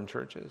Reformed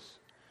churches,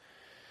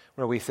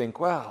 where we think,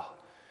 well,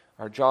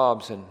 our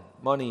jobs and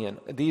money and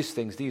these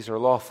things, these are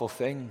lawful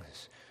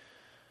things.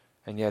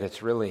 And yet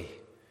it's really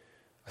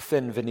a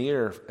thin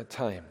veneer at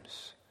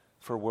times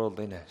for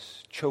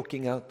worldliness,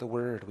 choking out the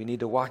word. We need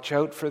to watch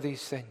out for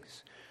these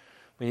things.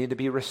 We need to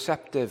be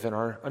receptive in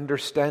our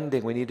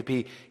understanding. We need to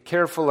be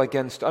careful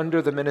against,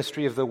 under the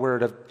ministry of the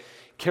word,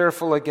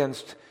 careful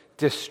against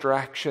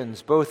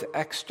distractions, both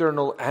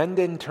external and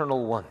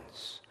internal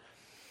ones.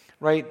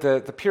 Right?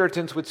 The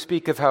Puritans would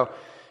speak of how,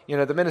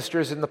 the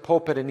minister's in the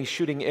pulpit and he's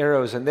shooting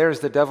arrows, and there's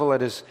the devil at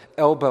his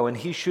elbow, and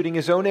he's shooting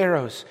his own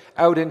arrows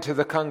out into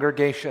the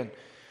congregation.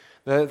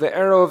 The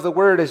arrow of the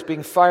word is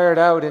being fired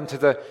out into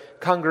the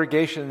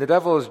congregation. The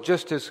devil is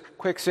just as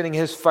quick sending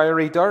his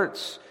fiery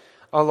darts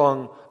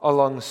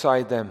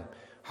alongside them,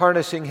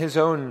 harnessing his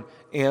own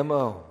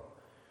ammo.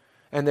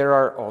 And there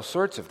are all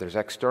sorts of, there's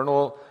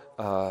external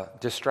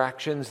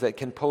distractions that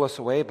can pull us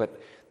away, but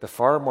the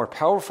far more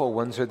powerful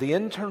ones are the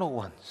internal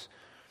ones.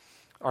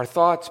 Our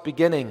thoughts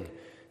beginning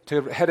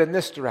to head in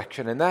this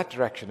direction and that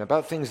direction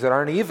about things that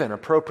aren't even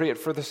appropriate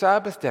for the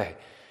Sabbath day.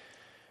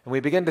 And we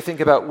begin to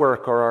think about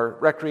work or our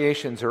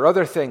recreations or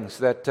other things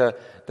that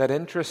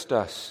interest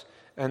us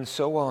and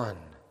so on.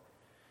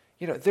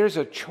 There's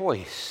a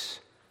choice.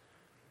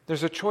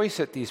 There's a choice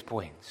at these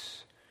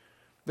points.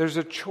 There's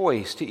a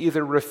choice to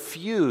either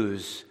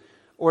refuse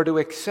or to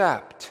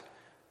accept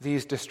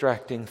these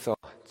distracting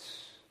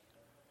thoughts.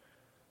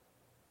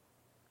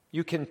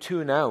 You can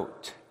tune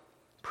out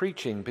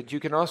preaching, but you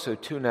can also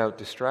tune out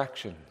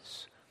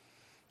distractions.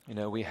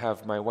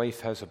 My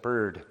wife has a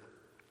bird,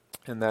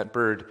 and that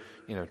bird,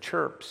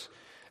 chirps.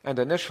 And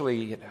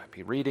initially, I'd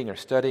be reading or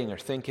studying or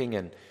thinking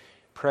and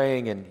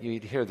praying, and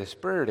you'd hear this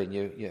bird, and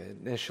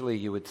initially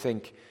you would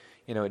think,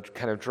 it'd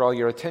kind of draw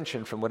your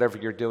attention from whatever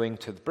you're doing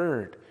to the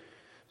bird.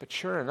 But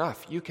sure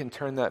enough, you can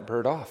turn that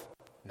bird off.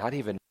 Not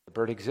even the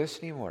bird exists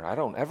anymore. I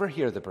don't ever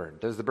hear the bird.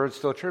 Does the bird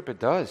still chirp? It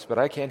does, but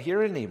I can't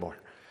hear it anymore.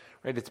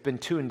 Right? It's been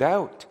tuned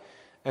out,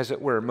 as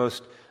it were,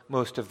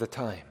 most of the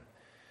time.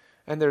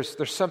 And there's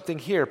something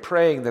here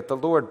praying that the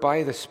Lord,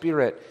 by the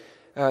Spirit,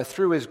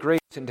 through His grace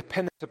and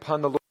dependence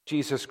upon the Lord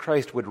Jesus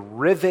Christ, would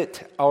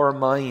rivet our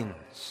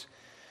minds,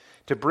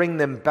 to bring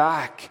them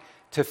back,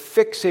 to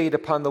fixate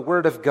upon the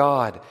Word of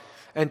God,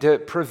 and to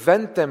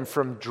prevent them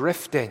from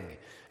drifting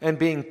and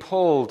being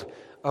pulled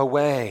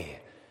away,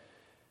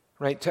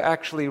 right? To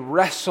actually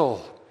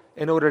wrestle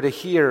in order to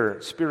hear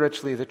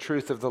spiritually the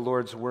truth of the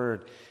Lord's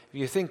Word. If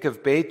you think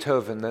of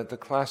Beethoven, the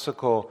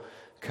classical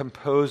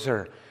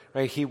composer,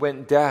 right? He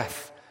went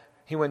deaf,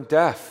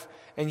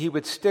 and he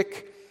would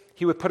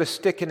put a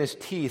stick in his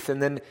teeth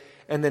and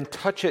then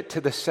touch it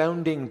to the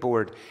sounding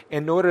board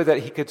in order that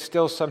he could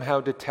still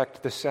somehow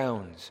detect the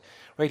sounds.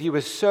 Right? He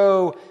was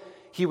so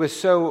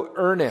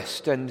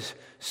earnest and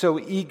so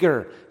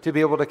eager to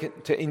be able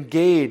to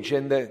engage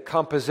in the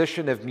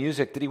composition of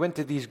music that he went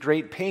to these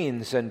great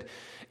pains and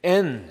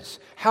ends.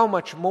 How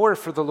much more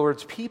for the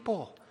Lord's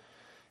people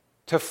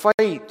to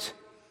fight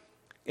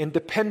in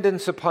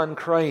dependence upon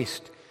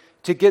Christ,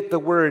 to get the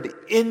word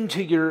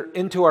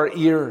into our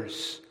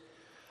ears,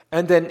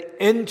 and then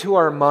into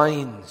our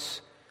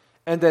minds,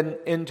 and then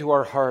into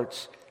our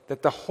hearts,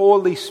 that the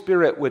Holy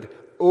Spirit would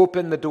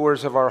open the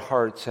doors of our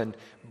hearts and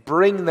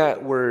bring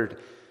that word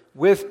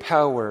with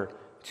power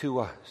to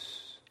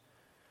us,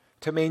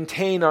 to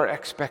maintain our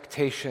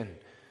expectation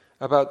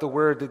about the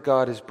word that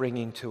God is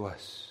bringing to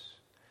us.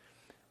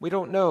 We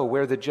don't know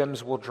where the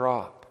gems will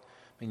drop.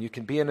 I mean, you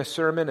can be in a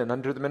sermon and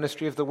under the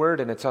ministry of the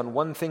word, and it's on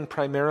one thing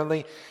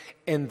primarily,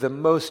 in the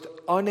most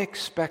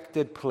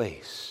unexpected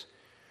place,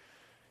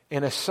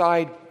 in a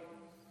side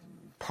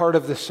part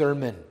of the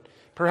sermon,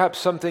 perhaps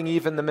something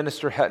even the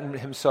minister hadn't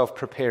himself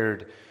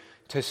prepared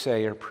to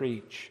say or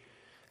preach.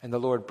 And the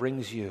Lord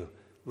brings you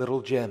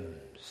little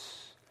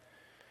gems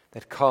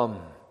that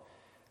come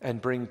and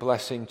bring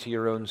blessing to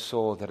your own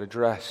soul, that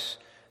address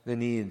the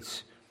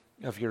needs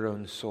of your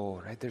own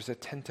soul. Right? There's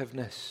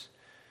attentiveness.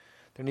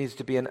 There needs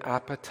to be an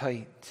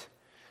appetite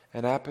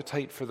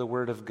for the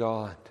Word of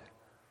God.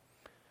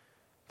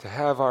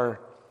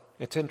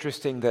 It's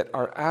interesting that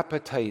our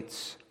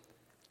appetites,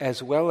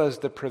 as well as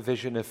the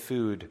provision of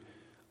food,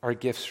 are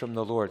gifts from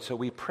the Lord. So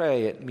we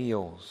pray at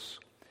meals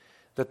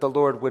that the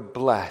Lord would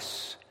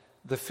bless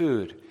the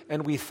food.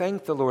 And we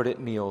thank the Lord at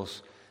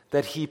meals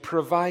that He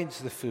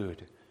provides the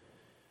food.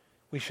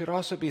 We should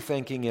also be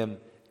thanking Him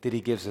that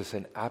He gives us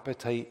an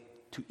appetite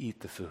to eat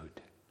the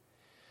food.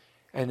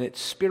 And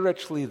it's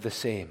spiritually the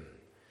same,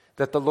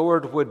 that the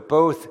Lord would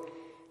both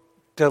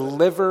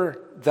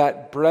deliver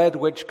that bread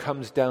which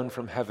comes down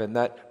from heaven,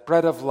 that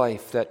bread of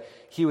life, that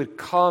he would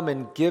come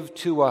and give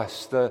to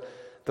us the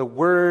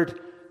word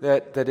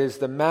that is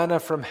the manna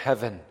from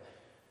heaven,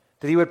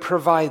 that he would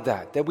provide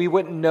that we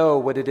wouldn't know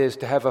what it is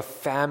to have a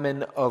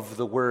famine of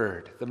the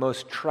word, the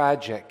most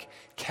tragic,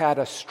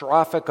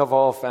 catastrophic of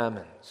all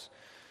famines.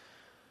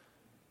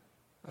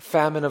 A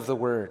famine of the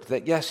word,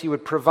 that yes, he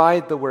would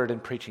provide the word in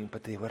preaching,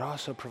 but they would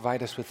also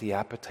provide us with the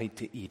appetite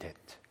to eat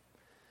it.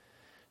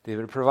 They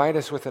would provide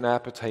us with an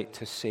appetite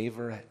to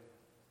savor it.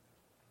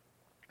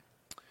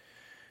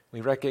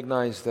 We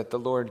recognize that the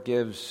Lord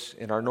gives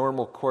in our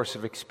normal course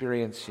of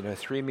experience,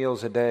 3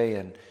 meals a day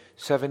and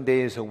 7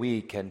 days a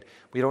week, and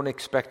we don't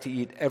expect to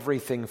eat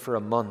everything for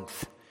a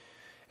month.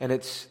 And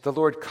the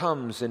Lord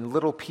comes in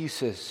little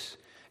pieces.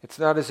 It's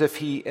not as if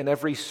he, in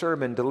every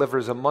sermon,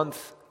 delivers a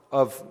month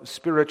of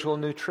spiritual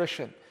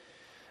nutrition,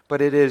 but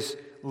it is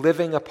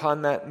living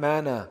upon that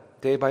manna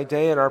day by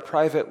day in our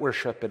private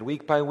worship and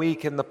week by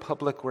week in the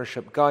public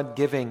worship, God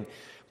giving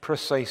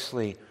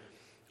precisely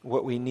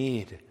what we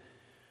need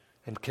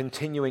and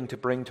continuing to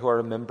bring to our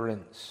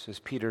remembrance, as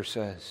Peter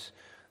says,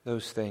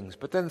 those things.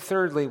 But then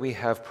thirdly, we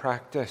have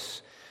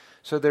practice.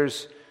 So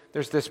there's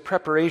this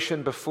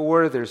preparation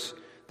before, there's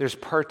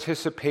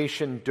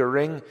participation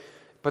during,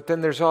 but then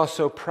there's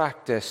also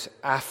practice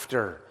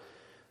after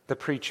the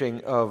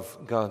preaching of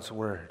God's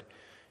word.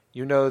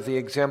 You know the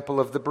example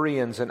of the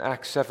Bereans in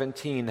Acts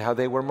 17, how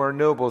they were more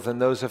noble than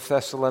those of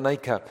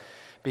Thessalonica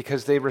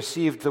because they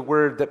received the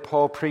word that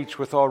Paul preached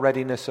with all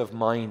readiness of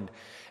mind,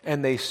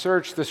 and they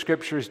searched the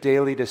scriptures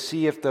daily to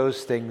see if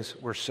those things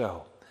were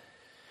so.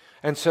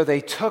 And so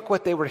they took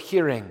what they were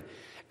hearing,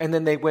 and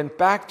then they went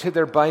back to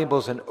their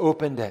Bibles and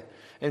opened it,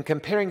 and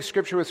comparing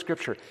scripture with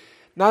scripture.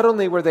 Not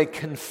only were they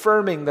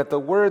confirming that the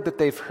word that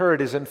they've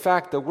heard is in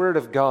fact the word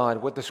of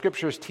God, what the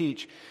scriptures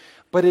teach,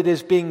 but it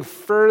is being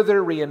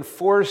further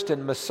reinforced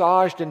and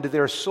massaged into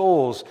their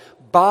souls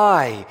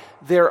by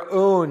their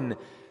own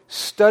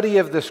study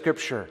of the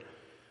scripture.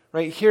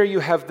 Right here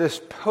you have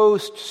this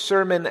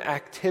post-sermon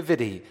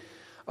activity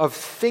of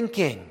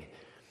thinking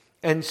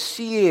and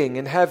seeing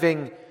and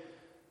having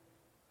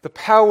the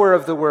power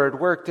of the word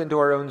worked into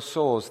our own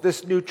souls.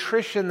 This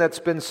nutrition that's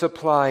been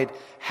supplied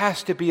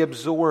has to be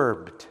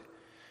absorbed.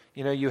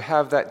 You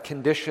have that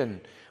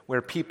condition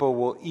where people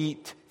will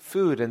eat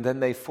food and then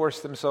they force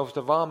themselves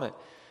to vomit.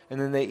 And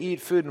then they eat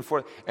food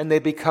and they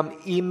become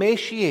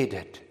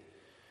emaciated.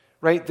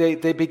 Right?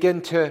 They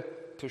begin to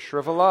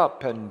shrivel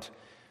up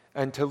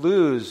and to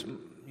lose,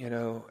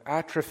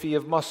 atrophy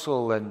of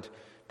muscle and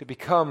to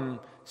become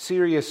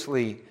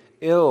seriously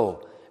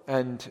ill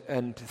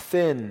and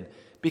thin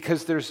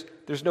because there's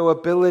no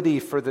ability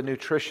for the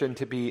nutrition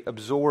to be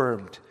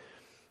absorbed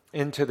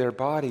into their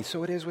body.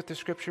 So it is with the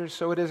scriptures,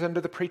 so it is under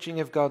the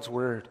preaching of God's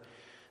word.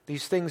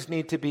 These things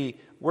need to be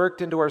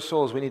worked into our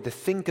souls. We need to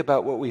think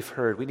about what we've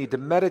heard. We need to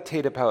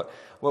meditate about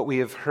what we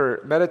have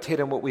heard,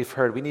 meditate on what we've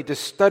heard. We need to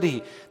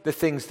study the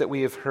things that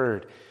we have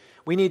heard.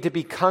 We need to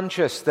be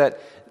conscious that,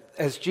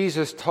 as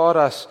Jesus taught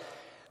us,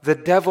 the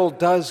devil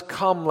does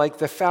come like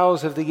the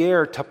fowls of the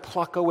air to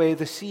pluck away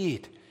the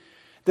seed.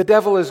 The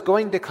devil is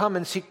going to come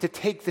and seek to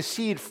take the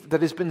seed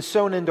that has been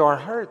sown into our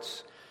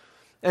hearts.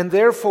 And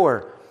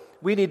therefore,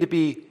 we need to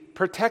be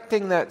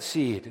protecting that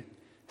seed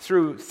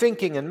through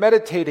thinking and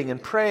meditating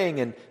and praying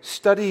and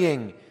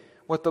studying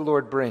what the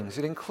Lord brings.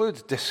 It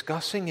includes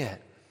discussing it.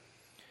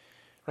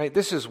 Right?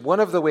 This is one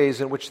of the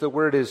ways in which the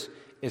word is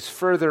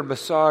further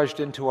massaged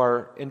into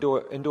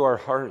our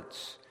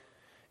hearts,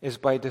 is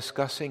by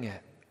discussing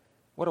it.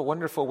 What a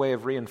wonderful way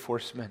of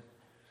reinforcement.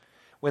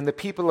 When the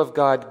people of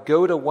God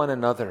go to one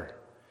another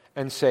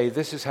and say,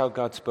 this is how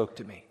God spoke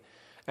to me,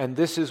 and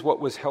this is what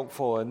was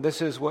helpful, and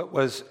this is what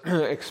was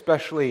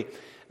especially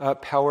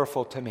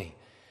powerful to me.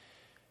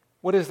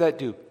 What does that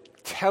do?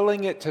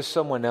 Telling it to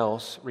someone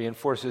else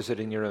reinforces it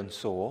in your own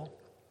soul.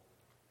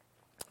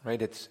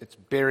 Right? It's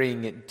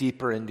burying it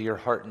deeper into your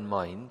heart and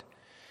mind.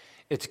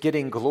 It's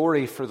getting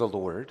glory for the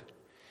Lord.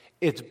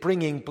 It's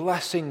bringing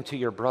blessing to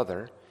your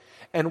brother.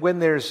 And when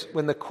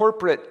the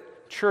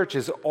corporate church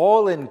is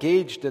all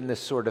engaged in this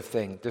sort of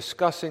thing,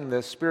 discussing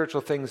the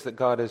spiritual things that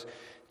God is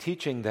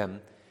teaching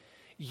them,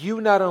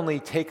 you not only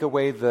take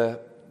away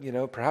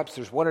perhaps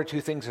there's one or two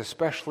things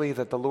especially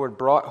that the Lord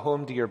brought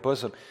home to your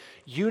bosom.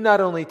 You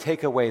not only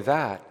take away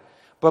that,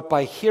 but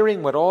by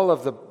hearing what all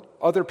of the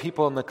other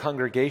people in the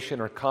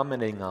congregation are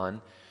commenting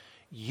on,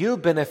 you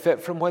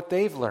benefit from what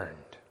they've learned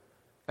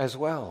as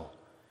well.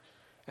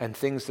 And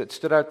things that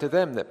stood out to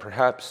them that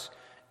perhaps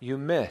you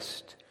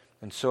missed.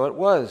 And so it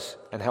was,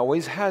 and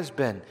always has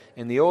been,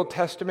 in the Old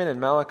Testament, in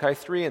Malachi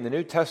 3, in the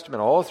New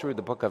Testament, all through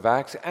the book of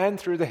Acts, and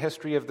through the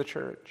history of the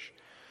church.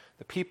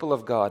 The people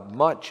of God,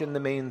 much in the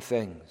main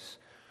things,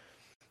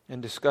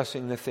 and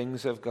discussing the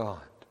things of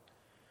God.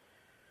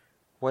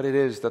 What it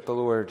is that the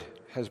Lord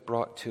has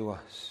brought to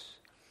us.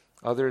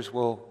 Others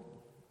will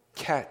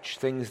catch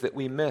things that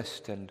we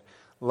missed, and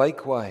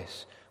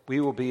likewise,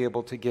 we will be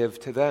able to give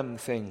to them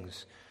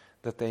things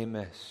that they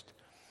missed.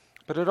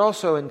 But it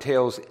also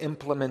entails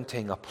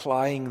implementing,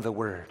 applying the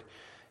word.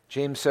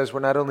 James says we're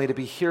not only to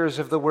be hearers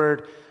of the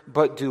word,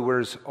 but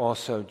doers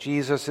also.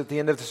 Jesus, at the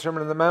end of the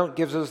Sermon on the Mount,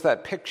 gives us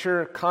that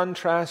picture,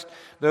 contrast.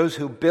 Those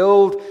who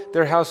build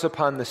their house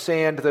upon the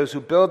sand, those who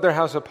build their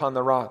house upon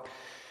the rock.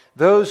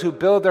 Those who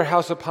build their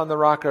house upon the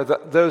rock are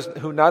those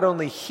who not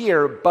only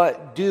hear,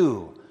 but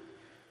do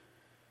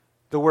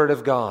the word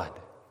of God.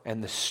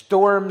 And the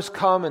storms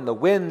come and the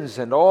winds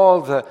and all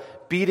the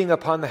beating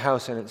upon the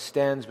house, and it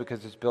stands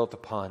because it's built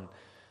upon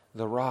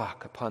the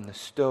rock, upon the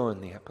stone,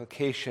 the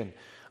application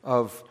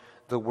of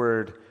the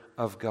word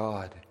of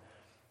God.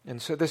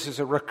 And so this is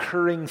a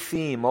recurring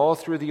theme all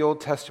through the Old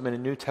Testament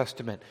and New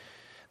Testament.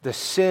 The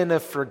sin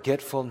of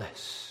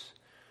forgetfulness.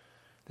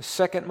 The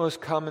second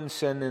most common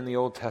sin in the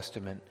Old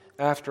Testament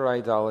after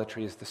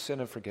idolatry is the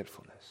sin of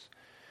forgetfulness.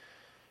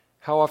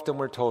 How often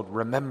we're told,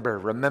 remember,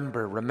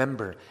 remember,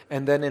 remember.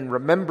 And then in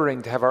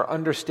remembering to have our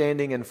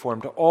understanding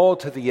informed, all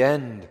to the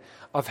end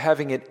of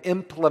having it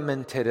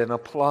implemented and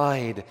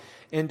applied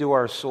into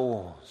our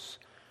souls.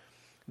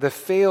 The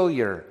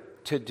failure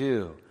to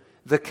do,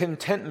 the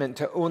contentment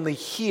to only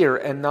hear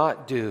and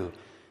not do,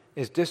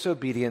 is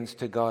disobedience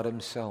to God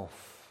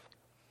Himself.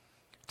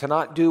 To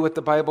not do what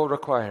the Bible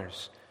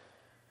requires,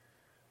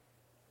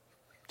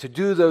 to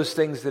do those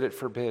things that it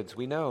forbids,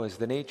 we know is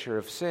the nature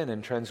of sin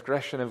and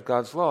transgression of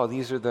God's law.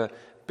 These are the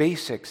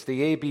basics,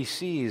 the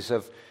ABCs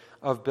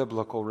of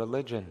biblical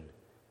religion.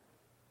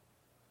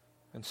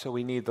 And so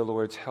we need the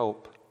Lord's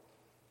help.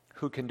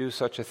 Who can do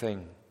such a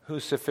thing?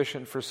 Who's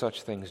sufficient for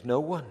such things? No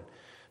one.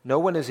 No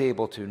one is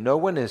able to. No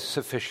one is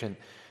sufficient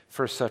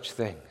for such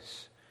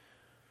things.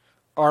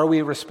 Are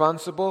we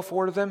responsible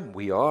for them?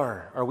 We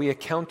are. Are we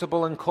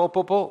accountable and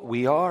culpable?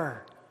 We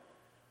are.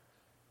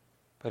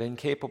 But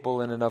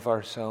incapable in and of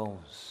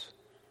ourselves.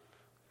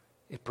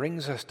 It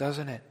brings us,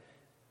 doesn't it,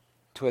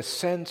 to a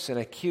sense, an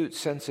acute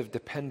sense of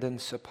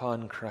dependence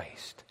upon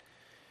Christ.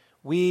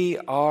 We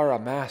are a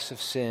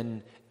massive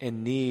sin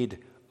in need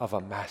of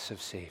a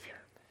massive Savior.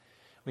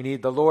 We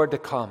need the Lord to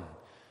come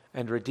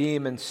and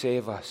redeem and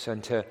save us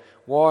and to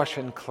wash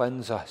and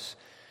cleanse us.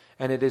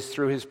 And it is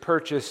through His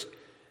purchased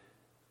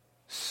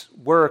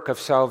work of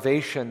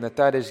salvation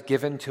that is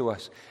given to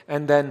us.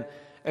 And then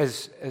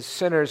as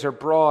sinners are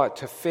brought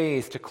to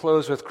faith, to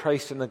close with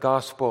Christ in the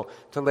gospel,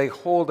 to lay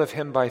hold of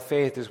Him by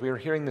faith, as we were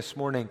hearing this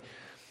morning,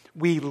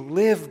 we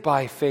live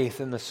by faith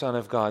in the Son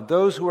of God.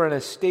 Those who are in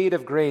a state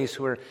of grace,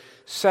 who are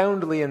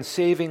soundly and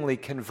savingly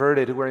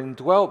converted, who are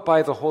indwelt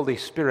by the Holy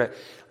Spirit,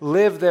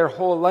 live their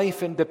whole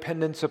life in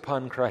dependence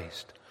upon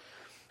Christ.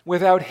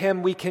 Without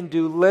Him, we can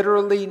do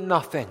literally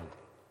nothing.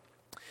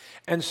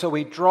 And so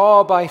we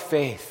draw by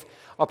faith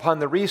upon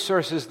the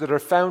resources that are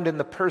found in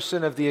the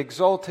person of the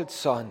exalted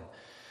Son.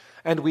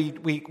 And we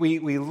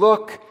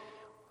look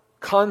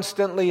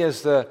constantly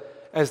as the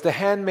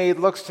handmaid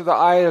looks to the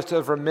eyes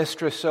of her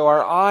mistress, so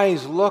our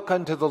eyes look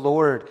unto the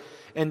Lord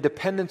in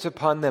dependence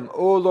upon them.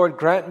 O Lord,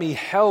 grant me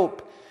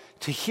help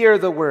to hear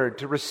the word,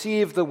 to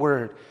receive the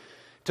word,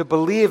 to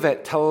believe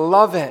it, to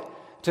love it,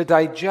 to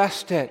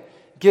digest it.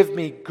 Give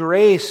me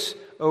grace,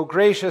 O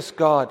gracious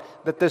God,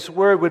 that this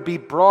word would be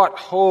brought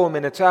home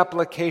in its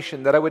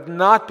application, that I would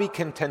not be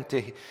content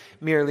to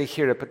merely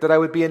hear it, but that I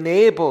would be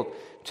enabled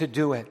to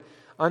do it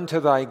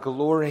unto Thy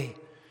glory.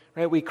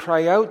 Right? We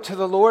cry out to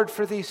the Lord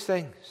for these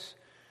things,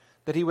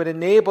 that He would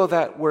enable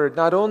that word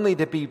not only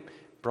to be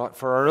brought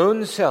for our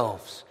own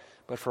selves,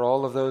 but for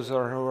all of those who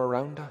are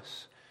around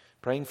us.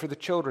 Praying for the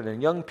children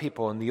and young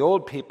people and the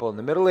old people and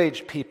the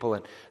middle-aged people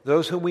and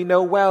those whom we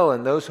know well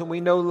and those whom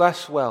we know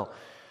less well.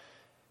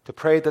 To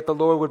pray that the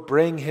Lord would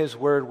bring His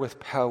word with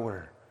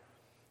power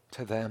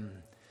to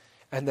them,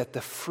 and that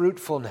the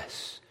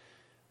fruitfulness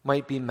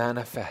might be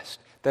manifest.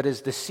 That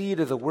as the seed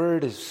of the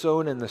word is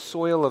sown in the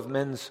soil of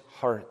men's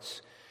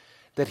hearts,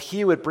 that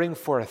He would bring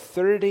forth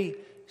 30,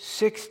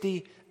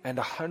 60, and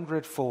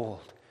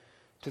 100-fold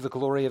to the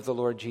glory of the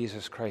Lord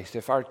Jesus Christ.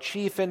 If our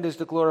chief end is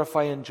to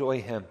glorify and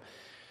enjoy Him,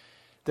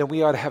 then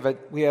we ought to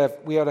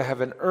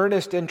have an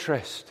earnest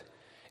interest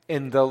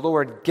in the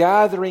Lord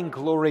gathering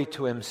glory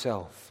to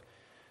Himself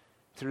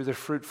through the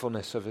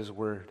fruitfulness of His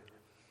word.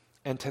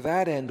 And to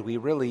that end, we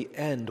really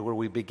end where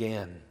we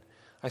began.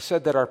 I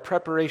said that our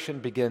preparation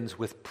begins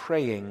with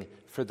praying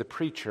for the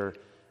preacher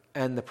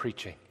and the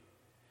preaching.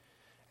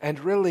 And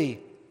really,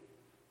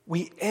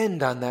 we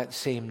end on that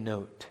same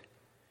note.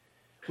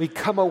 We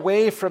come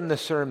away from the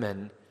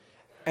sermon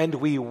and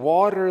we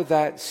water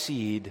that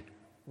seed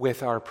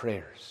with our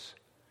prayers.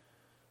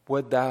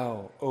 Would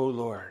Thou, O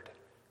Lord,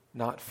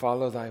 not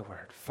follow Thy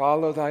word.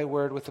 Follow Thy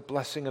word with the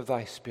blessing of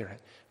Thy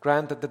Spirit.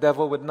 Grant that the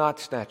devil would not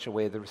snatch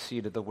away the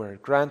seed of the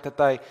word. Grant that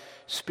Thy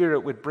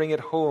Spirit would bring it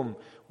home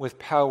with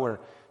power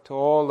to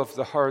all of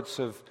the hearts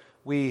of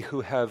we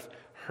who have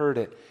heard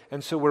it.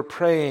 And so we're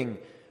praying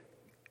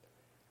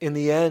in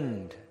the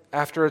end,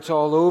 after it's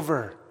all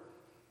over,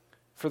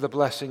 for the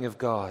blessing of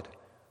God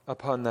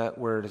upon that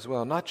word as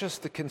well. Not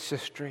just the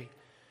consistory,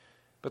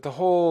 but the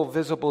whole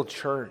visible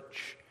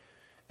church,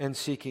 and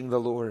seeking the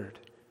Lord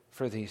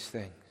for these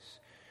things.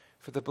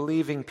 For the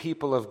believing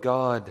people of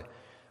God,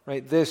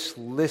 right? This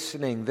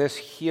listening, this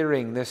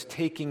hearing, this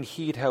taking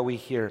heed how we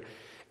hear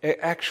It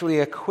actually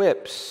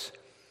equips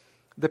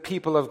the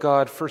people of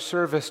God for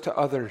service to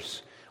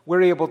others.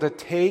 We're able to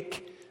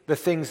take the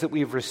things that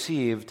we've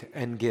received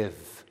and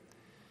give.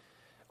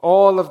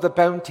 All of the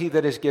bounty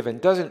that is given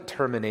doesn't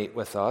terminate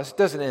with us,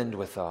 doesn't end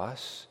with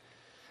us,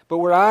 but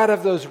we're out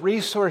of those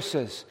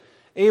resources,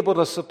 able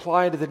to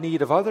supply to the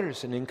need of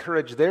others and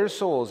encourage their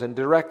souls and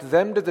direct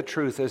them to the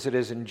truth as it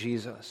is in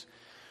Jesus,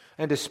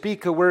 and to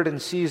speak a word in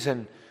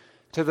season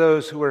to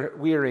those who are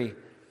weary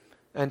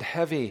and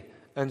heavy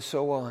and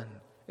so on.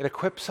 It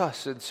equips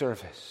us in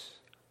service.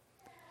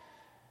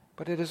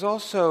 But it is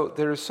also,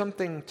 there is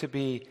something to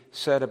be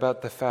said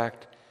about the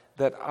fact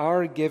that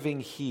our giving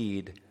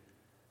heed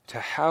to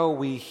how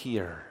we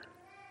hear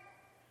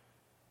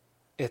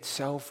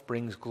itself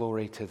brings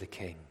glory to the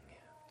King.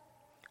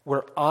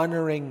 We're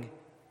honoring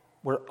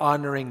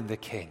the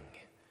King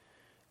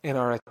in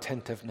our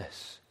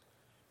attentiveness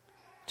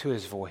to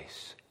his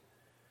voice.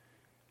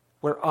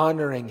 We're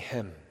honoring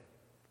him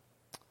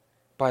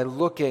by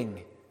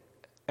looking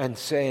and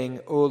saying,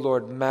 O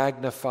Lord,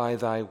 magnify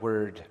thy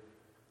word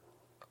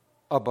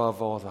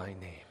above all thy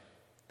name.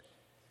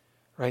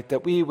 Right?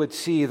 That we would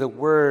see the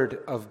word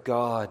of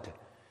God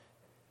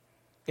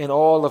in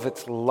all of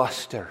its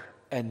luster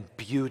and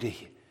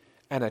beauty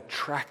and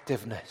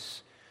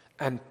attractiveness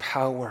and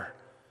power.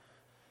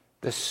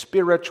 The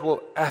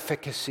spiritual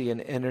efficacy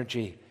and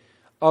energy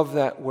of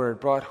that word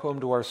brought home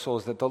to our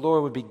souls, that the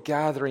Lord would be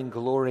gathering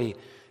glory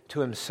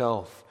to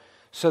himself,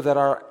 so that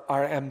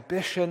our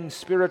ambition,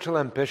 spiritual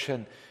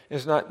ambition,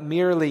 is not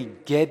merely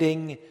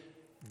getting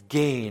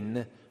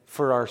gain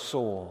for our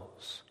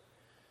souls,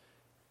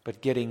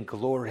 but getting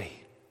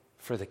glory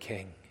for the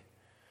King,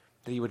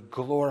 that he would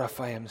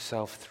glorify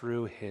himself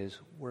through his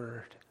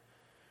word.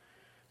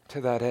 To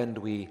that end,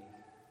 we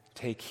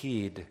take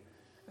heed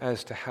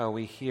as to how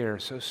we hear.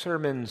 So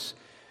sermons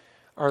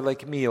are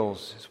like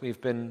meals, as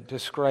we've been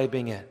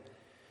describing it.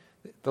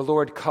 The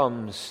Lord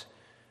comes,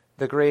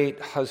 the great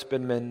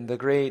husbandman, the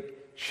great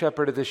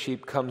shepherd of the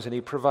sheep comes, and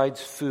he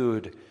provides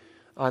food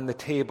on the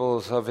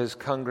tables of his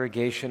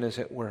congregation, as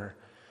it were.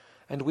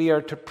 And we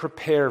are to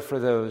prepare for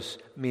those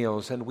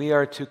meals, and we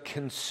are to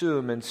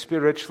consume and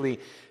spiritually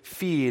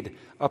feed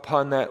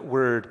upon that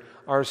word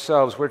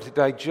ourselves. We're to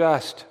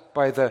digest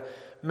by the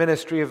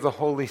ministry of the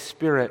Holy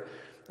Spirit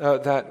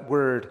that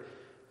word,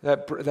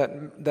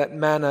 that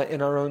manna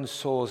in our own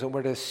souls, and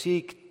we're to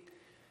seek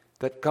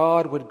that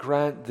God would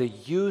grant the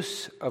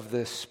use of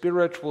the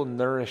spiritual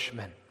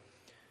nourishment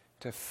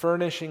to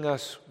furnishing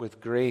us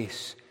with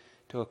grace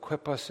to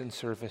equip us in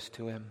service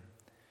to him.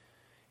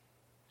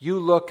 You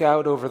look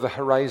out over the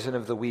horizon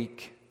of the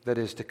week that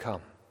is to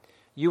come.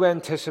 You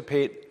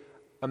anticipate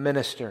a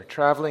minister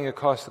traveling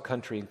across the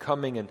country and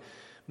coming and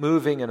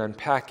moving and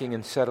unpacking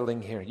and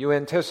settling here. You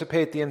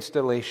anticipate the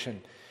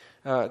installation,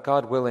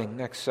 God willing,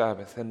 next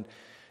Sabbath and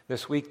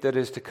this week that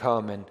is to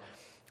come,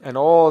 and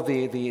all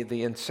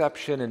the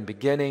inception and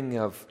beginning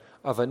of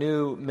a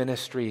new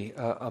ministry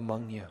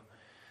among you.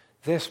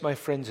 This, my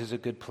friends, is a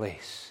good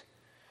place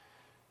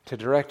to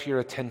direct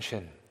your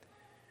attention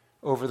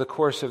over the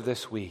course of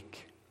this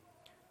week,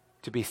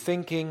 to be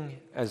thinking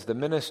as the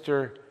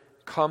minister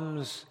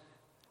comes,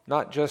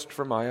 not just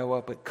from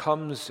Iowa, but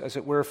comes, as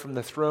it were, from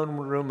the throne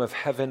room of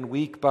heaven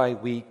week by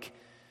week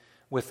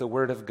with the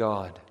Word of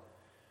God,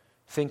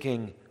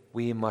 thinking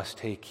we must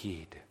take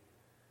heed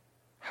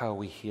how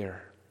we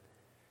hear.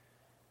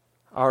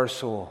 Our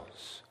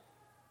souls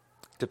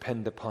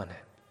depend upon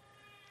it.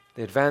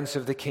 The advance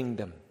of the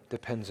kingdom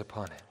depends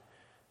upon it.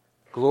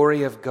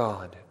 Glory of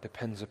God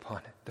depends upon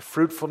it. The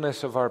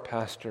fruitfulness of our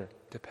pastor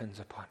depends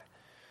upon it.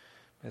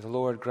 May the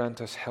Lord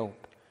grant us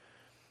help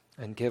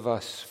and give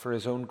us, for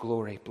his own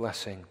glory,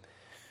 blessing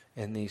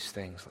in these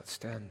things. Let's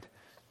stand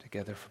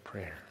together for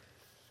prayer.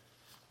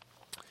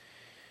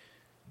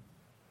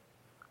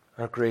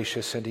 Our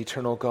gracious and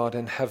eternal God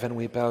in heaven,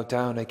 we bow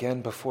down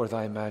again before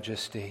thy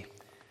majesty,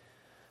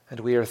 and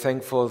we are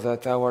thankful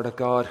that thou art a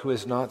God who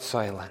is not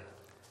silent,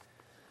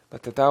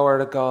 but that thou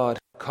art a God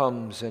who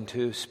comes and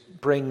who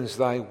brings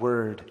thy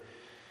word,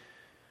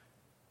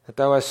 that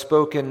thou hast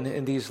spoken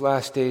in these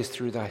last days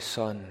through thy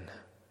Son,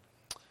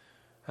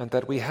 and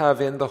that we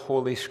have in the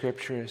Holy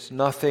Scriptures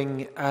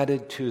nothing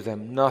added to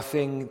them,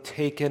 nothing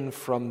taken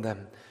from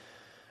them,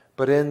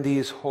 but in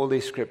these Holy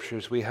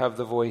Scriptures we have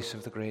the voice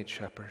of the great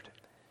Shepherd.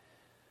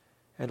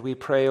 And we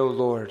pray, O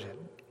Lord,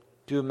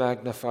 do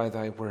magnify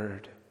thy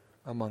word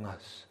among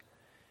us.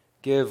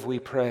 Give, we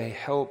pray,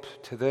 help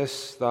to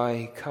this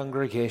thy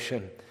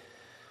congregation,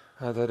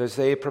 that as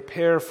they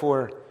prepare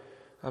for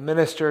a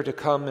minister to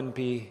come and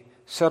be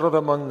settled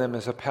among them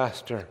as a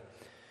pastor,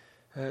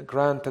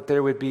 grant that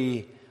there would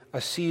be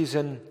a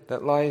season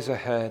that lies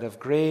ahead of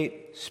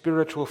great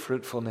spiritual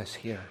fruitfulness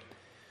here.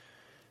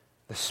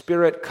 The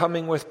Spirit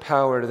coming with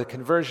power to the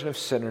conversion of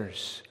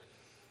sinners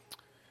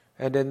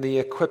and in the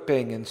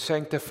equipping and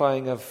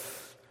sanctifying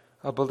of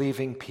a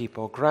believing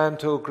people.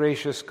 Grant, O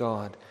gracious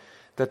God,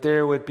 that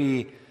there would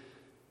be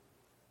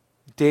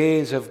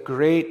days of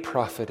great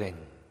profiting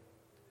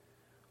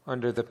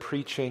under the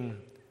preaching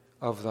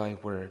of thy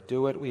word.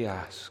 Do it, we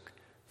ask,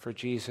 For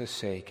Jesus'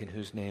 sake, in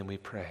whose name we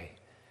pray.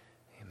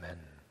 Amen.